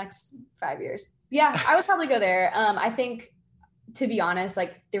next 5 years. Yeah, I would probably go there. I think, to be honest,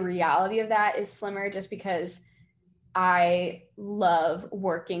 like the reality of that is slimmer just because I love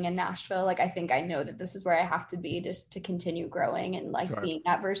working in Nashville. Like, I think I know that this is where I have to be just to continue growing and like being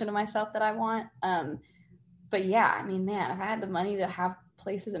that version of myself that I want. But yeah, I mean, man, if I had the money to have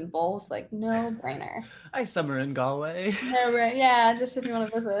places in both, like no brainer. I summer in Galway. No, right? Yeah, just if you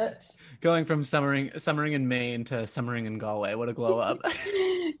want to visit. Going from summering in Maine to summering in Galway, what a glow up.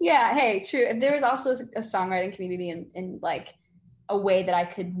 Yeah, hey, true. If there was also a songwriting community in like a way that I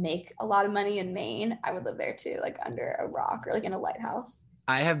could make a lot of money in Maine, I would live there too, like under a rock or like in a lighthouse.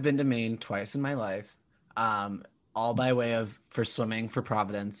 I have been to Maine twice in my life, all by way of for swimming for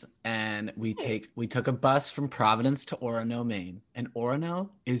Providence, and we took a bus from Providence to Orono, Maine, and Orono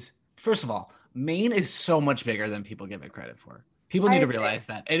is, first of all, Maine is so much bigger than people give it credit for. People need to realize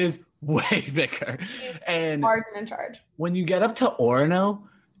that it is way bigger. And margin in charge. When you get up to Orono,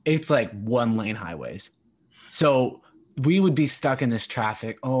 it's like 1-lane highways. So we would be stuck in this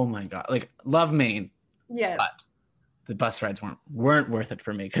traffic. Oh my God. Like, love Maine. Yeah. But the bus rides weren't worth it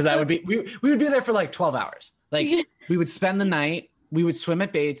for me because we would be there for like 12 hours. Like we would spend the night, we would swim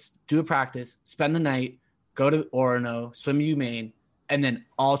at Bates, do a practice, spend the night, go to Orono, swim UMaine, and then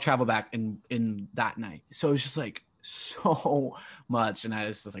all travel back in that night. So it was just like so much. And I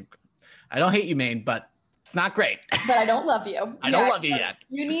was just like, I don't hate you, Maine, but it's not great. But I don't love you. I don't love you yet.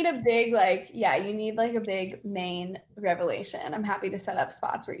 You need a big, you need like a big Maine revelation. I'm happy to set up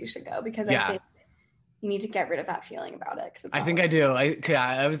spots where you should go because I think you need to get rid of that feeling about it. I think I do.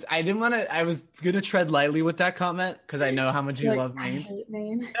 I was going to tread lightly with that comment because I know how much you love Maine. I hate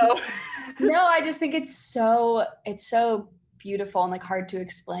Maine. No, I just think it's so beautiful and like hard to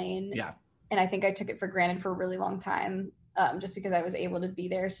explain. Yeah. And I think I took it for granted for a really long time. Just because I was able to be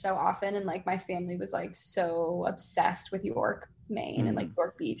there so often. And like my family was like so obsessed with York, Maine and like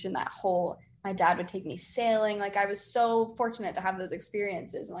York Beach and my dad would take me sailing. Like I was so fortunate to have those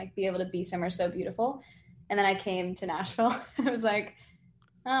experiences and like be able to be somewhere so beautiful. And then I came to Nashville and I was like,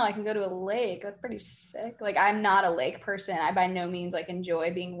 oh, I can go to a lake. That's pretty sick. Like I'm not a lake person. I by no means like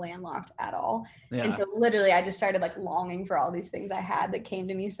enjoy being landlocked at all. Yeah. And so literally I just started like longing for all these things I had that came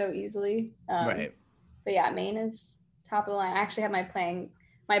to me so easily. Right. But yeah, Maine is top of the line. I actually have my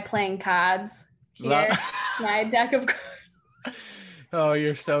playing cards here. My deck of cards. Oh,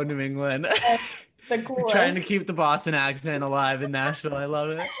 you're so New England. The cool. Trying to keep the Boston accent alive in Nashville. I love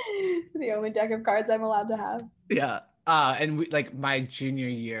it. The only deck of cards I'm allowed to have. Yeah. And we, like my junior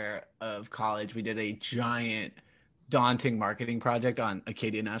year of college, we did a giant, daunting marketing project on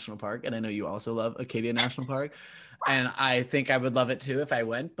Acadia National Park. And I know you also love Acadia National Park. And I think I would love it too if I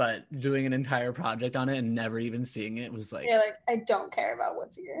went, but doing an entire project on it and never even seeing it was like... Yeah, like, I don't care about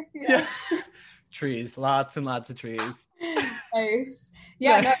what's here. Yeah. Trees, lots and lots of trees. Nice.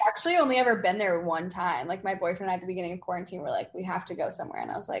 Yeah, no, I've actually only ever been there one time. Like my boyfriend and I at the beginning of quarantine were like, we have to go somewhere.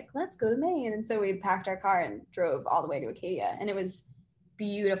 And I was like, let's go to Maine. And so we packed our car and drove all the way to Acadia. And it was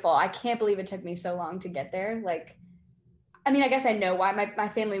beautiful. I can't believe it took me so long to get there. Like, I mean, I guess I know why. My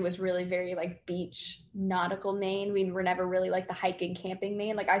family was really very like beach nautical Maine. We were never really like the hiking camping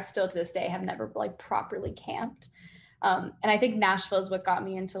Maine. Like I still to this day have never like properly camped. And I think Nashville is what got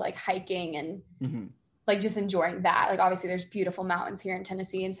me into like hiking and like just enjoying that. Like obviously there's beautiful mountains here in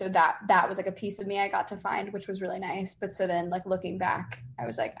Tennessee. And so that was like a piece of me I got to find, which was really nice. But so then like looking back, I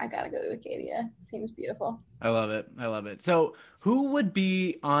was like, I got to go to Acadia. It seems beautiful. I love it. So who would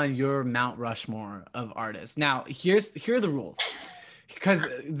be on your Mount Rushmore of artists? Now here are the rules. Because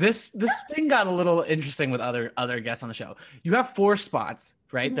this thing got a little interesting with other guests on the show. You have 4 spots,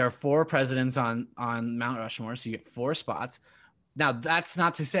 right? Mm-hmm. There are 4 presidents on Mount Rushmore, so you get 4 spots. Now that's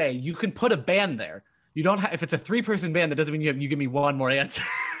not to say you can put a band there. You don't have, if it's a 3-person band, that doesn't mean you give me one more answer.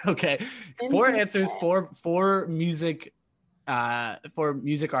 Okay, 4 answers, four music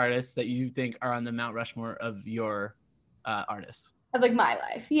artists that you think are on the Mount Rushmore of your artists. Of like my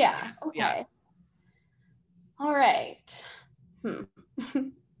life, yeah. Okay. Yeah. All right.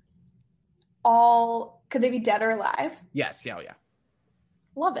 All could they be dead or alive? Yes. Yeah.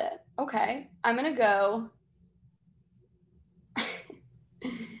 Love it. Okay. I'm going to go.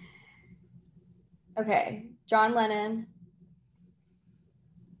 Okay. John Lennon,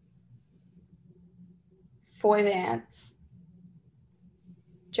 Foy Vance,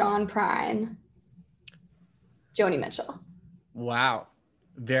 John Prine, Joni Mitchell. Wow.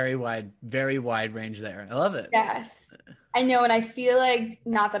 Very wide range there. I love it. Yes. I know. And I feel like,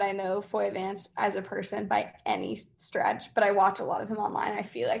 not that I know Foy Vance as a person by any stretch, but I watch a lot of him online. I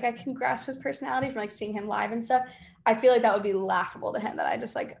feel like I can grasp his personality from like seeing him live and stuff. I feel like that would be laughable to him that I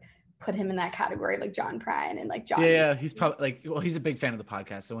just like put him in that category of like John Prine and like John. Yeah, he's probably like, well, he's a big fan of the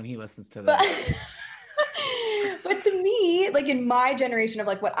podcast. So when he listens to that. But to me, like in my generation of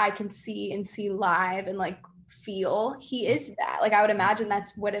like what I can see and see live and like feel, he is that. Like I would imagine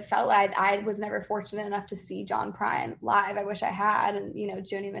that's what it felt like. I was never fortunate enough to see John Prine live. I wish I had. And you know,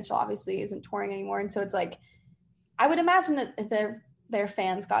 Joni Mitchell obviously isn't touring anymore, and so it's like I would imagine that their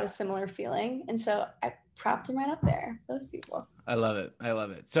fans got a similar feeling, and so I propped him right up there. Those people. I love it.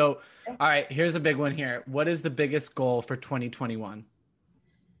 So all right, here's a big one here. What is the biggest goal for 2021?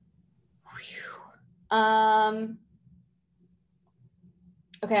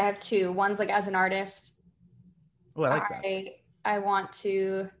 Okay, I have two. One's like as an artist. Oh, I like that. I want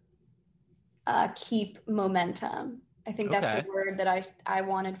to keep momentum. I think that's a word that I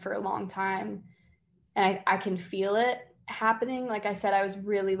wanted for a long time, and I can feel it happening. Like I said, I was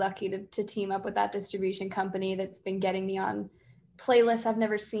really lucky to team up with that distribution company that's been getting me on playlists I've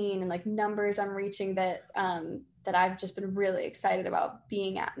never seen and like numbers I'm reaching that I've just been really excited about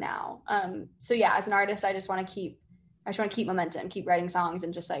being at now. So yeah, as an artist, I just want to keep momentum, keep writing songs,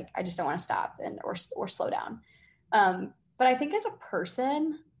 and just like I just don't want to stop or slow down. But I think as a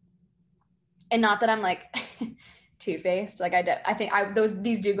person, and not that I'm like two-faced, like I think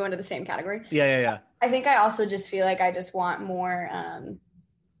these do go into the same category. Yeah. I think I also just feel like I just want more,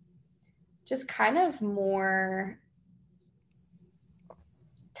 just kind of more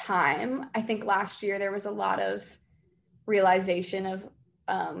time. I think last year there was a lot of realization of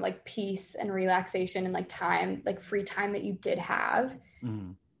like peace and relaxation and like time, like free time that you did have.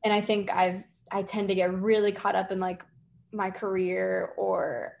 Mm-hmm. And I think I tend to get really caught up in like my career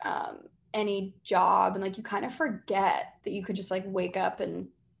or any job, and like you kind of forget that you could just like wake up and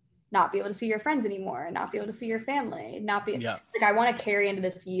not be able to see your friends anymore and not be able to see your family, like I want to carry into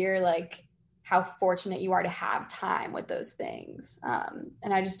this year like how fortunate you are to have time with those things,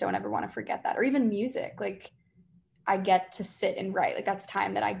 and I just don't ever want to forget that. Or even music, like I get to sit and write, like that's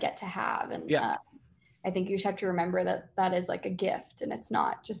time that I get to have. And I think you just have to remember that is like a gift, and it's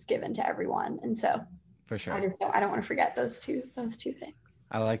not just given to everyone. And so for sure, I don't want to forget those two things.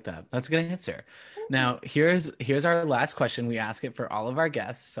 I like that. That's a good answer. Now, here's our last question. We ask it for all of our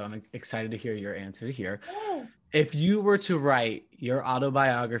guests, so I'm excited to hear your answer here. Oh. If you were to write your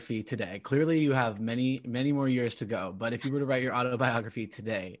autobiography today, clearly you have many, many more years to go, but if you were to write your autobiography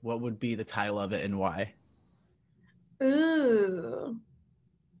today, what would be the title of it and why? Ooh.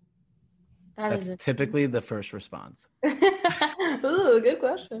 That's typically the first response. Ooh, good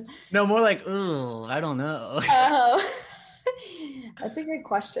question. No, more like, ooh, I don't know. Oh. That's a great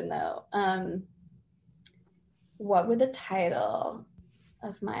question, though. What would the title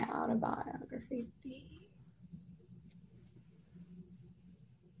of my autobiography be?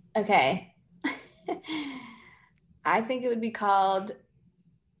 Okay. I think it would be called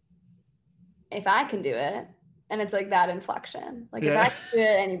If I Can Do It. And it's like that inflection. Like if I can do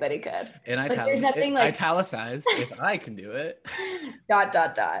it, anybody could. And italicized, if I can do it. ... Yeah.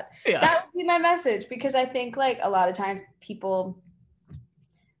 That would be my message, because I think like a lot of times people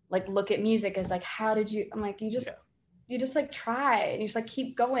like look at music as like, how did you, I'm like, you just like try and you just like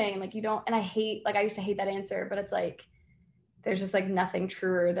keep going. And like, you don't, and I used to hate that answer, but it's like, there's just like nothing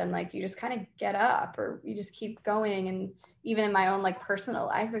truer than like, you just kind of get up or you just keep going. And even in my own like personal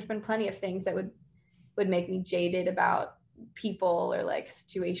life, there's been plenty of things that would make me jaded about people or like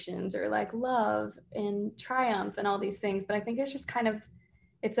situations or like love and triumph and all these things. But I think it's just kind of,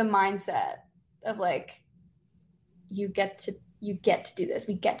 it's a mindset of like, you get to do this.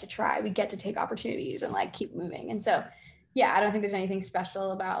 We get to try, we get to take opportunities and like keep moving. And so, yeah, I don't think there's anything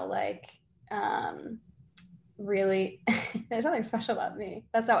special about like, really, there's nothing special about me.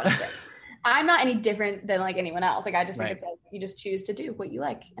 That's not what I'm saying. I'm not any different than like anyone else. Like, I just think it's like, you just choose to do what you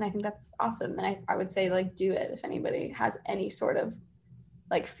like. And I think that's awesome. And I would say like, do it if anybody has any sort of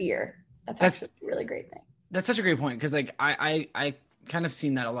like fear. That's actually a really great thing. That's such a great point. Cause like, I kind of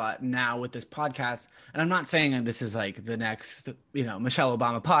seen that a lot now with this podcast. And I'm not saying that this is like the next, Michelle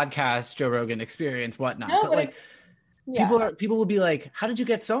Obama podcast, Joe Rogan Experience, whatnot. No, but like, people will be like, how did you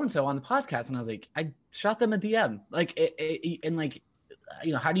get so-and-so on the podcast? And I was like, I shot them a DM. Like, and like,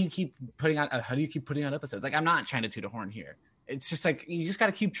 how do you keep putting out episodes? Like, I'm not trying to toot a horn here. It's just like, you just got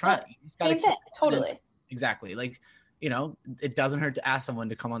to keep trying. Same thing. Totally. Exactly. Like, it doesn't hurt to ask someone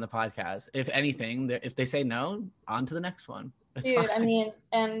to come on the podcast. If anything, if they say no, on to the next one. It's Dude, fine.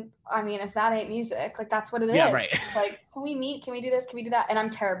 I mean, if that ain't music, like that's what it is. Yeah, right. It's like, can we meet? Can we do this? Can we do that? And I'm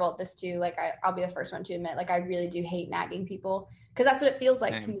terrible at this too. Like I'll be the first one to admit, like I really do hate nagging people because that's what it feels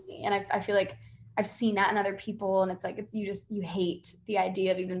like to me. And I feel like I've seen that in other people, and it's like you hate the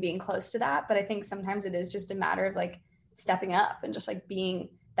idea of even being close to that. But I think sometimes it is just a matter of like stepping up and just like being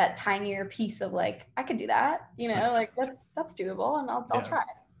that tinier piece of like, I could do that, like that's doable, and I'll try.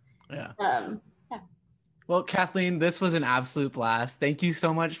 Yeah. Well, Kathleen, this was an absolute blast. Thank you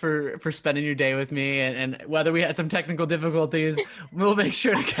so much for spending your day with me. And whether we had some technical difficulties, we'll make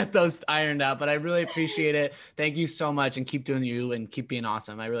sure to get those ironed out. But I really appreciate it. Thank you so much, and keep doing you and keep being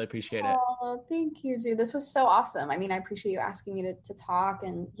awesome. I really appreciate it. Oh, thank you, dude. This was so awesome. I mean, I appreciate you asking me to talk.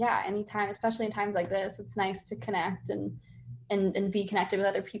 And yeah, anytime, especially in times like this, it's nice to connect and be connected with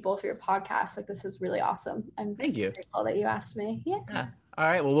other people through a podcast. Like, this is really awesome. Thank you. Grateful that you asked me. Yeah. All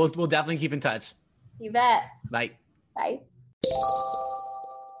right. Well, we'll definitely keep in touch. You bet. Bye. Bye.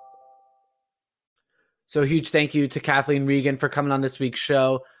 So huge thank you to Kathleen Regan for coming on this week's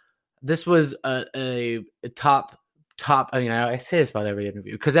show. This was a top. I mean, I say this about every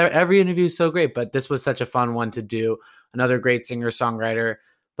interview because every interview is so great, but this was such a fun one to do. Another great singer-songwriter.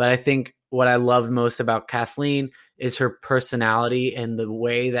 But I think what I loved most about Kathleen is her personality and the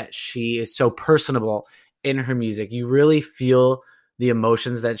way that she is so personable in her music. You really feel the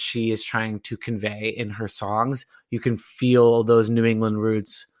emotions that she is trying to convey in her songs. You can feel those New England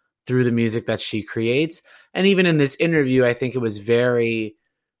roots through the music that she creates. And even in this interview, I think it was very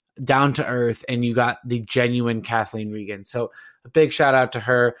down to earth, and you got the genuine Kathleen Regan. So a big shout out to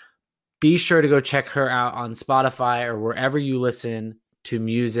her. Be sure to go check her out on Spotify or wherever you listen to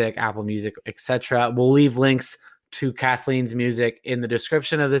music, Apple Music, etc. We'll leave links to Kathleen's music in the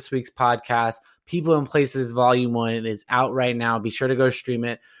description of this week's podcast. People and Places Volume 1 is out right now. Be sure to go stream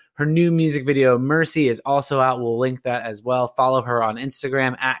it. Her new music video, Mercy, is also out. We'll link that as well. Follow her on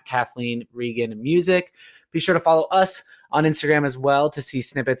Instagram at Kathleen Regan Music. Be sure to follow us on Instagram as well to see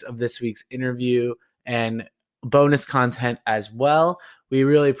snippets of this week's interview and bonus content as well. We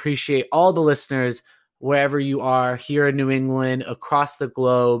really appreciate all the listeners wherever you are here in New England, across the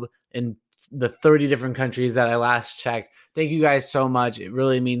globe, in the 30 different countries that I last checked. Thank you guys so much. It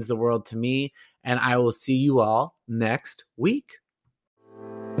really means the world to me. And I will see you all next week.